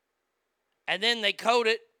 And then they coat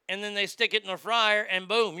it, and then they stick it in the fryer, and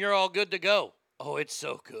boom, you're all good to go. Oh, it's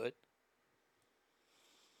so good.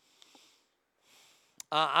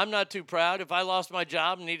 I'm not too proud. If I lost my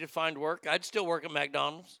job and needed to find work, I'd still work at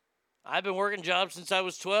McDonald's. I've been working jobs since I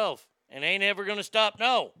was 12 and ain't ever going to stop.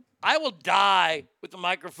 No, I will die with the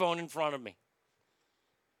microphone in front of me.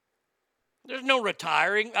 There's no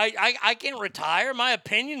retiring. I can't retire. My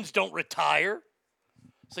opinions don't retire.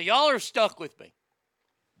 So y'all are stuck with me.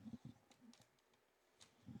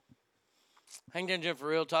 Hang down, Jim, for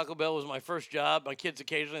real. Taco Bell was my first job. My kids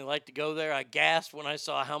occasionally like to go there. I gasped when I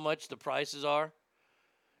saw how much the prices are.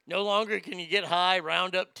 No longer can you get high,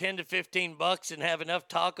 round up 10 to 15 bucks, and have enough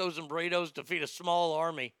tacos and burritos to feed a small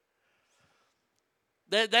army.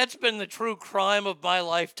 That's been the true crime of my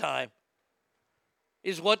lifetime,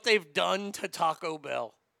 is what they've done to Taco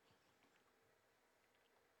Bell.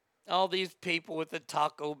 All these people with the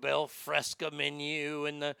Taco Bell Fresca menu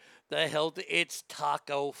and the health, it's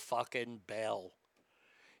Taco fucking Bell.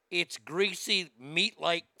 It's greasy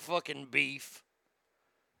meat-like fucking beef.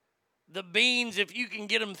 The beans, if you can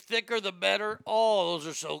get them thicker, the better. Oh, those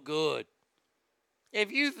are so good.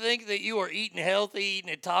 If you think that you are eating healthy, eating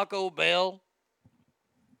at Taco Bell,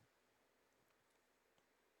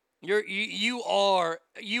 you are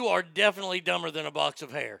definitely dumber than a box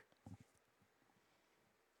of hair.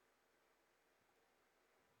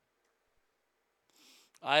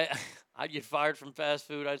 I'd get fired from fast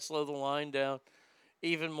food. I'd slow the line down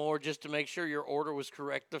even more just to make sure your order was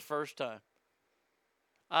correct the first time.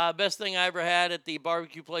 Best thing I ever had at the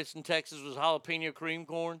barbecue place in Texas was jalapeno cream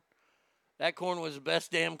corn. That corn was the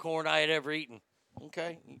best damn corn I had ever eaten.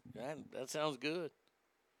 Okay, that sounds good.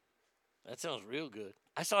 That sounds real good.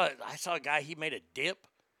 I saw a guy, he made a dip.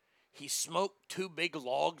 He smoked 2 big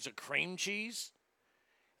logs of cream cheese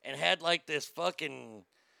and had like this fucking,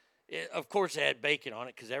 of course it had bacon on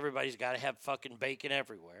it because everybody's got to have fucking bacon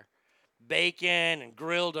everywhere. Bacon and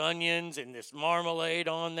grilled onions and this marmalade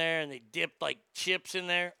on there, and they dipped like chips in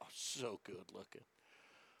there. Oh, so good looking.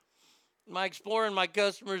 My explorer and my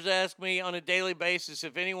customers ask me on a daily basis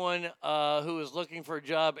if anyone who is looking for a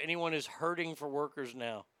job, anyone is hurting for workers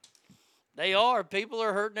now. They are. People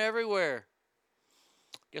are hurting everywhere.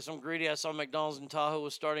 Guess I'm greedy. I saw McDonald's in Tahoe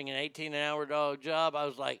was starting an $18-an-hour job. I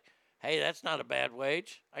was like, hey, that's not a bad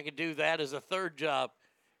wage. I could do that as a third job.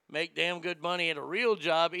 Make damn good money at a real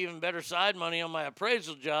job, even better side money on my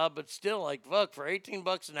appraisal job, but still, like, fuck, for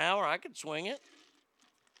 $18 an hour, I could swing it.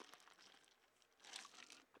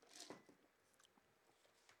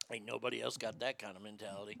 Ain't nobody else got that kind of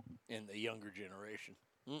mentality in the younger generation.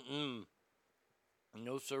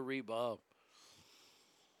 No sirree, Bob.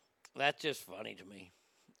 That's just funny to me.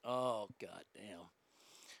 Oh, goddamn.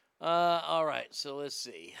 All right, so let's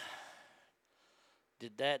see.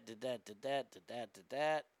 Did that.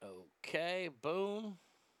 Okay, boom.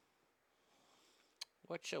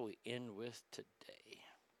 What shall we end with today?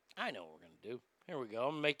 I know what we're going to do. Here we go.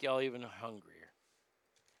 I'm going to make y'all even hungrier.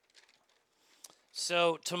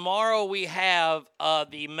 So tomorrow we have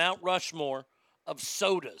the Mount Rushmore of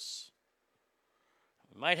sodas.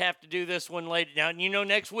 We might have to do this one later. Now, you know,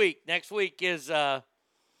 next week is...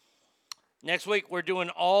 next week we're doing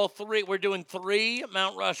all three. We're doing 3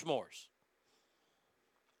 Mount Rushmores.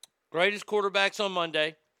 Greatest quarterbacks on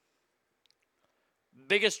Monday.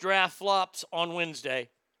 Biggest draft flops on Wednesday.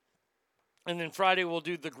 And then Friday we'll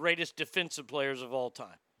do the greatest defensive players of all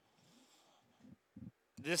time.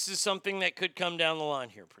 This is something that could come down the line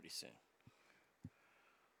here pretty soon.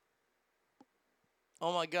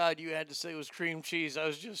 Oh my God, you had to say it was cream cheese. I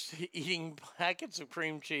was just eating packets of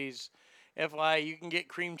cream cheese. FYI, you can get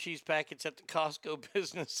cream cheese packets at the Costco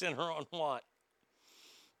Business Center on Watt.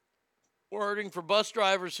 We're hurting for bus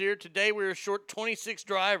drivers here. Today we are short 26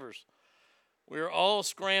 drivers. We're all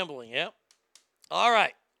scrambling. Yep. All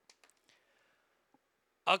right.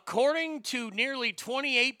 According to nearly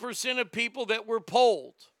 28% of people that were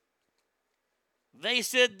polled, they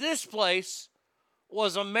said this place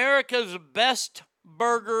was America's best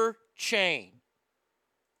burger chain.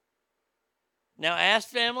 Now, ask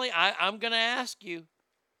family, I'm going to ask you,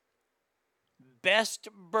 best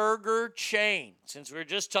burger chain. Since we're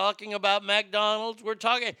just talking about McDonald's, we're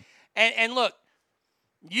talking, and look,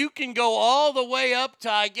 you can go all the way up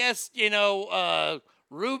to, I guess,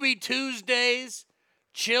 Ruby Tuesdays,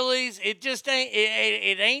 Chili's. It just ain't,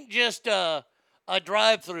 it ain't just a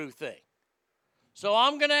drive-through thing. So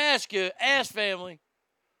I'm going to ask family,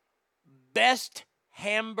 best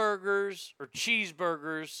hamburgers or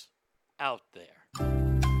cheeseburgers out there.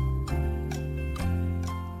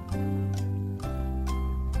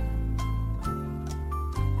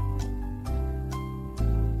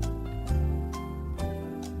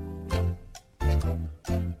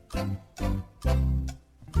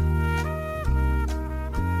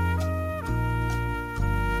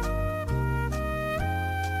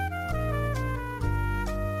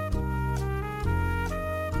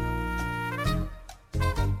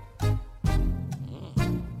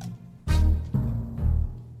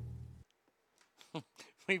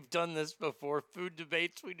 We've done this before. Food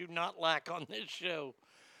debates we do not lack on this show.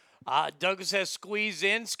 Douglas has Squeeze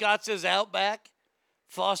In. Scott says Outback.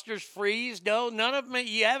 Foster's Freeze. No, none of them.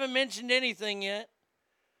 You haven't mentioned anything yet.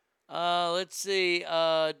 Let's see.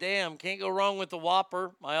 Damn, can't go wrong with the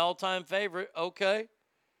Whopper. My all-time favorite. Okay.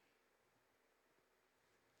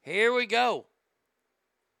 Here we go.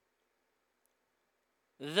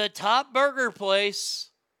 The top burger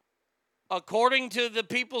place, according to the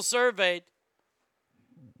people surveyed,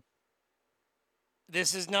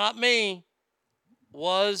 this is not me,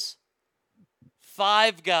 was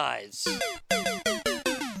Five Guys.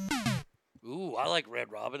 Ooh, I like Red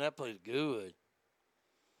Robin. That place is good.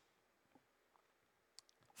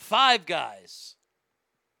 Five Guys.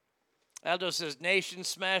 Aldo says, Nation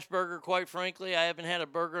Smash Burger. Quite frankly, I haven't had a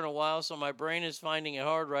burger in a while, so my brain is finding it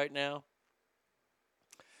hard right now.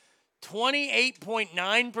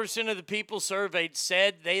 28.9% of the people surveyed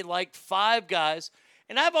said they liked Five Guys.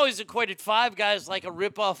 And I've always equated Five Guys like a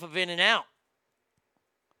ripoff of In-N-Out.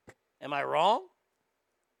 Am I wrong?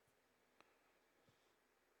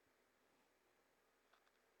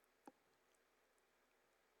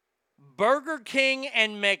 Burger King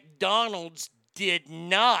and McDonald's did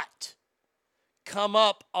not come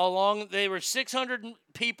up along. There were 600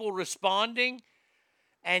 people responding,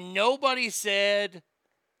 and nobody said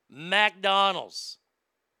McDonald's.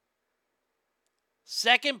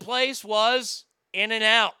 Second place was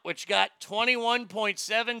In-N-Out, which got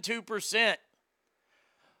 21.72%.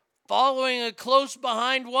 Following a close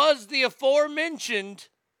behind was the aforementioned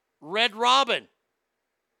Red Robin.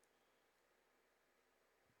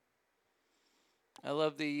 I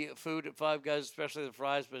love the food at Five Guys, especially the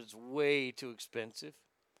fries, but it's way too expensive.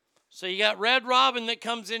 So you got Red Robin that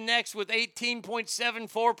comes in next with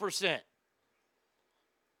 18.74%.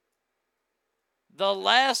 The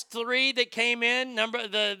last three that came in,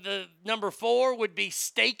 the number 4 would be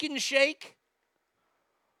Steak and Shake.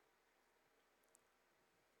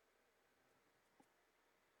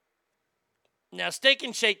 Now, Steak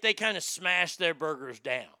and Shake, they kind of smash their burgers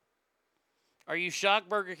down. Are you shocked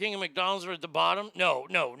Burger King and McDonald's are at the bottom? No,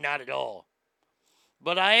 not at all.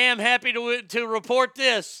 But I am happy to report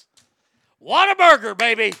this. Whataburger,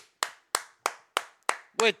 baby!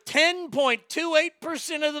 With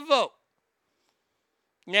 10.28% of the vote.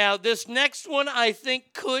 Now, this next one I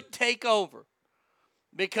think could take over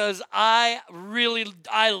because I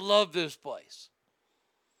love this place.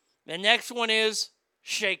 The next one is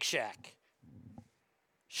Shake Shack.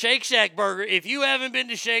 Shake Shack burger. If you haven't been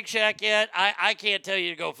to Shake Shack yet, I can't tell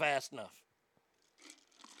you to go fast enough.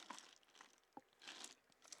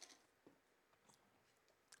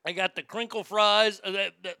 I got the crinkle fries.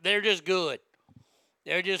 They're just good.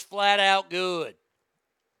 They're just flat out good.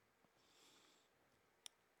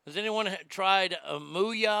 Has anyone tried a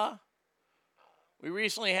Mooyah? We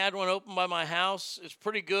recently had one open by my house. It's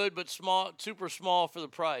pretty good, but small, super small for the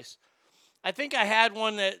price. I think I had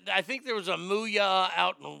one I think there was a Mooyah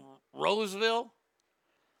out in Roseville.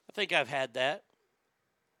 I think I've had that.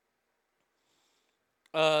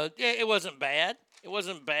 It wasn't bad. It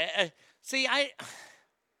wasn't bad. See,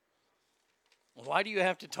 why do you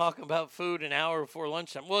have to talk about food an hour before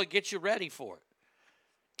lunchtime? Well, it gets you ready for it.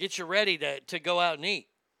 Get you ready to go out and eat.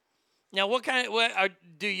 Now,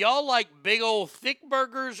 do y'all like big old thick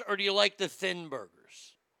burgers or do you like the thin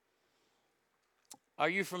burgers? Are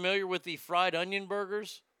you familiar with the fried onion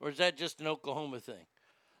burgers or is that just an Oklahoma thing?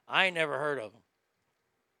 I ain't never heard of them.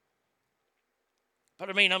 But,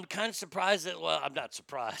 I mean, I'm kind of surprised I'm not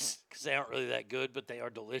surprised because they aren't really that good, but they are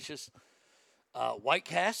delicious. White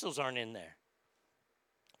Castles aren't in there.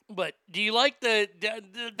 But do you like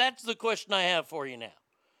that's the question I have for you now.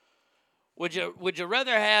 Would you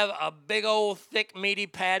rather have a big old thick meaty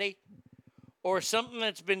patty or something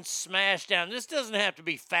that's been smashed down. This doesn't have to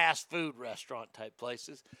be fast food restaurant type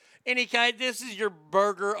places. Any kind, this is your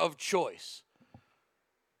burger of choice.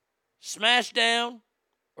 Smashed down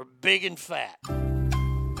or big and fat.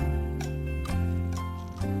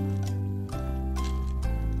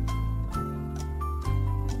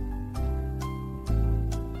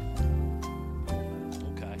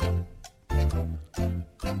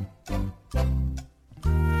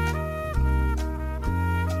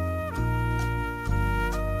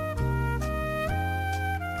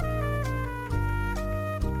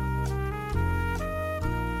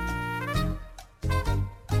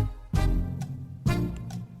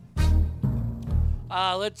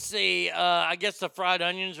 Let's see. I guess the fried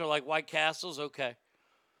onions are like White Castles. Okay.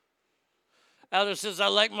 Elder says, I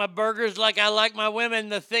like my burgers like I like my women.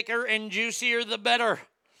 The thicker and juicier, the better.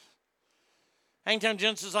 Hangtown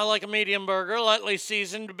Jen says, I like a medium burger, lightly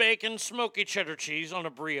seasoned bacon, smoky cheddar cheese on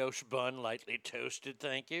a brioche bun, lightly toasted.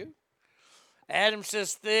 Thank you. Adam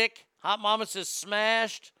says thick. Hot Mama says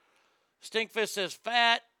smashed. Stinkfist says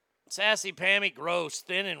fat. Sassy Pammy, gross,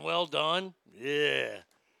 thin and well done. Yeah.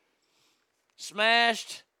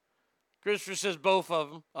 Smashed. Christopher says both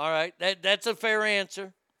of them. All right, that's a fair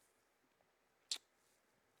answer.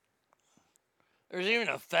 There's even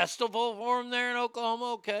a festival for them there in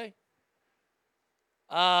Oklahoma. Okay.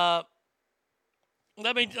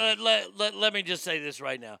 Let me just say this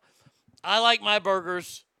right now. I like my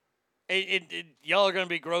burgers. Y'all are going to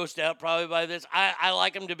be grossed out probably by this. I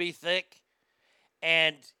like them to be thick,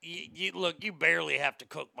 and you barely have to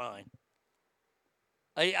cook mine.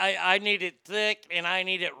 I need it thick, and I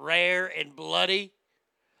need it rare and bloody.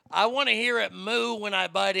 I want to hear it moo when I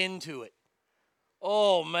bite into it.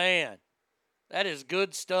 Oh, man. That is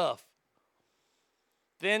good stuff.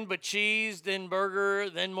 Thin but cheese, then burger,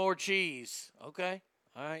 then more cheese. Okay.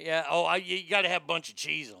 All right, yeah. Oh, you got to have a bunch of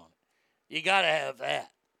cheese on it. You got to have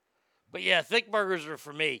that. But, yeah, thick burgers are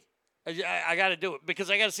for me. I got to do it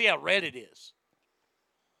because I got to see how red it is.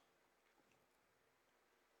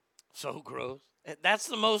 So gross. That's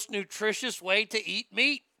the most nutritious way to eat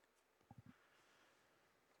meat.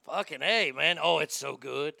 Fucking A, man. Oh, it's so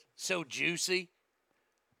good. So juicy.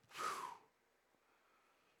 Whew.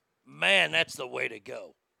 Man, that's the way to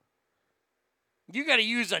go. You got to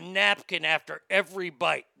use a napkin after every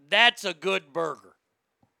bite. That's a good burger.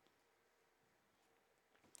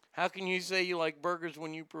 How can you say you like burgers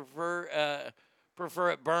when you prefer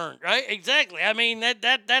it burned? Right? Exactly. I mean,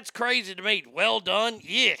 that's crazy to me. Well done.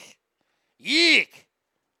 Yuck. Yuck.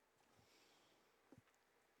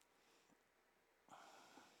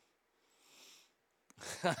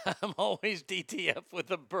 I'm always DTF with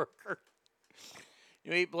a burger.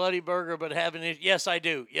 You eat bloody burger, but having it. Yes, I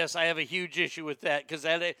do. Yes, I have a huge issue with that because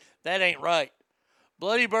that ain't right.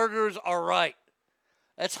 Bloody burgers are right.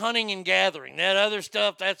 That's hunting and gathering. That other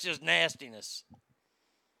stuff, that's just nastiness.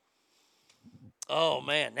 Oh,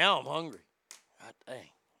 man. Now I'm hungry. God dang.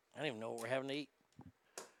 I don't even know what we're having to eat.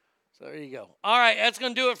 So there you go. All right, that's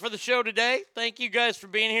going to do it for the show today. Thank you guys for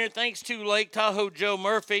being here. Thanks to Lake Tahoe Joe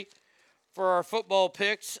Murphy for our football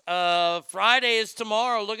picks. Friday is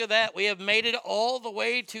tomorrow. Look at that. We have made it all the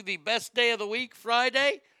way to the best day of the week,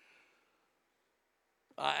 Friday.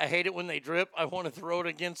 I hate it when they drip. I want to throw it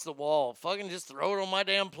against the wall. Fucking just throw it on my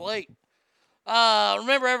damn plate.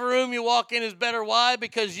 Remember, every room you walk in is better. Why?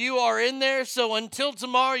 Because you are in there. So until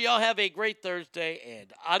tomorrow, y'all have a great Thursday,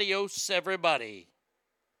 and adios, everybody.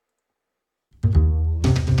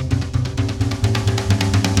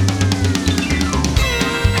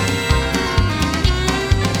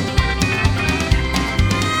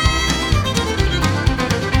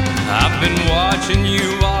 I've been watching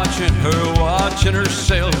you, watching her, watching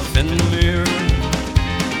herself in the mirror.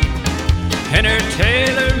 In her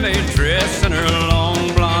tailor-made dress and her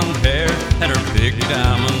long blonde hair and her big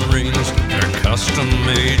diamond rings and her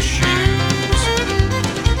custom-made shoes.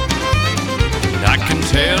 And I can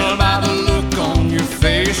tell by the look on your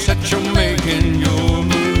face that you're making your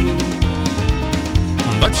move.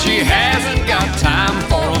 But she hasn't got time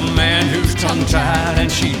for a man who's tongue-tied,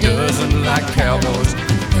 and she doesn't like cowboys,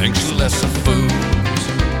 thinks less of fools.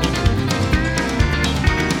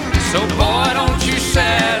 So boy, don't you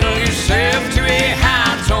saddle yourself to a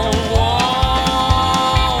high-tone woman.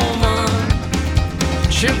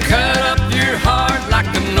 She'll cut up your heart like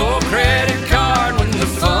a no-credit card when the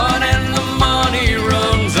fun and the money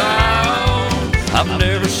runs out. I've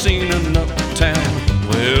never seen an uptown,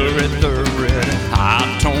 well-read, thoroughbred,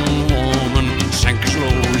 high-tone woman sink as low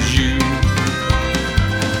as you.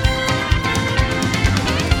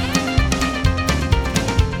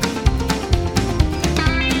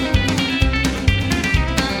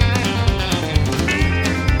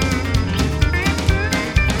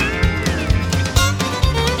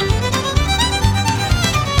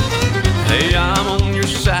 Hey, I'm on your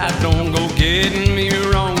side, don't go getting me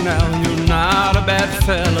wrong now. You're not a bad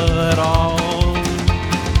fella at all,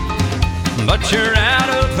 but you're out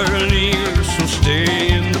of her league, so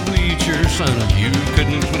stay in the bleachers, son. You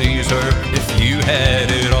couldn't please her if you had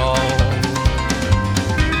it all.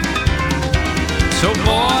 So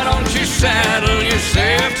boy, don't you saddle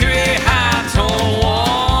yourself to a high-tone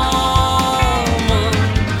woman.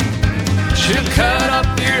 She'll cut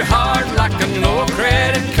up your heart like a no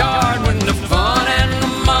credit card when the fun and the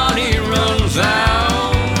money runs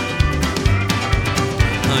out.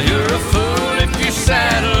 You're a fool if you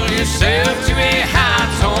saddle yourself to a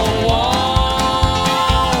high-tone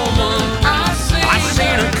woman. I've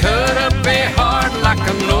seen her cut up a heart like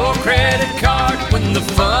a no credit card when the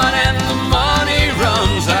fun and the money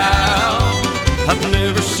runs out. I've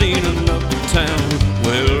never seen an uptown,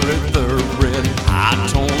 well-read, thoroughbred,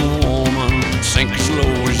 high-tone woman sink as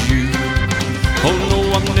low as you. Oh no,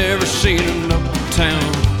 I've never seen an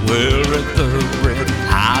uptown, well-read, thoroughbred,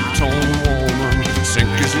 high-tone woman sink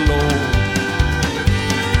as low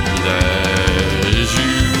as you.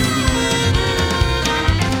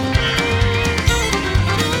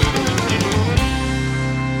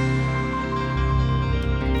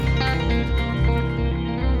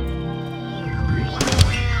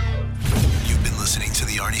 You've been listening to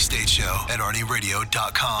The Arnie State Show at ArnieRadio.com.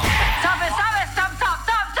 Stop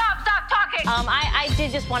talking! I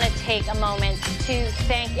did just want to take a moment to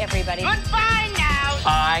thank everybody. Goodbye now.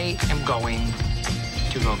 I am going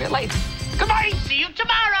to go get laid. Goodbye. See you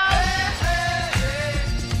tomorrow.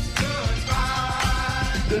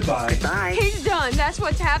 Goodbye. Bye. He's done. That's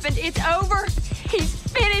what's happened. It's over. He's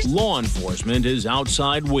finished. Law enforcement is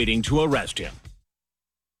outside waiting to arrest him.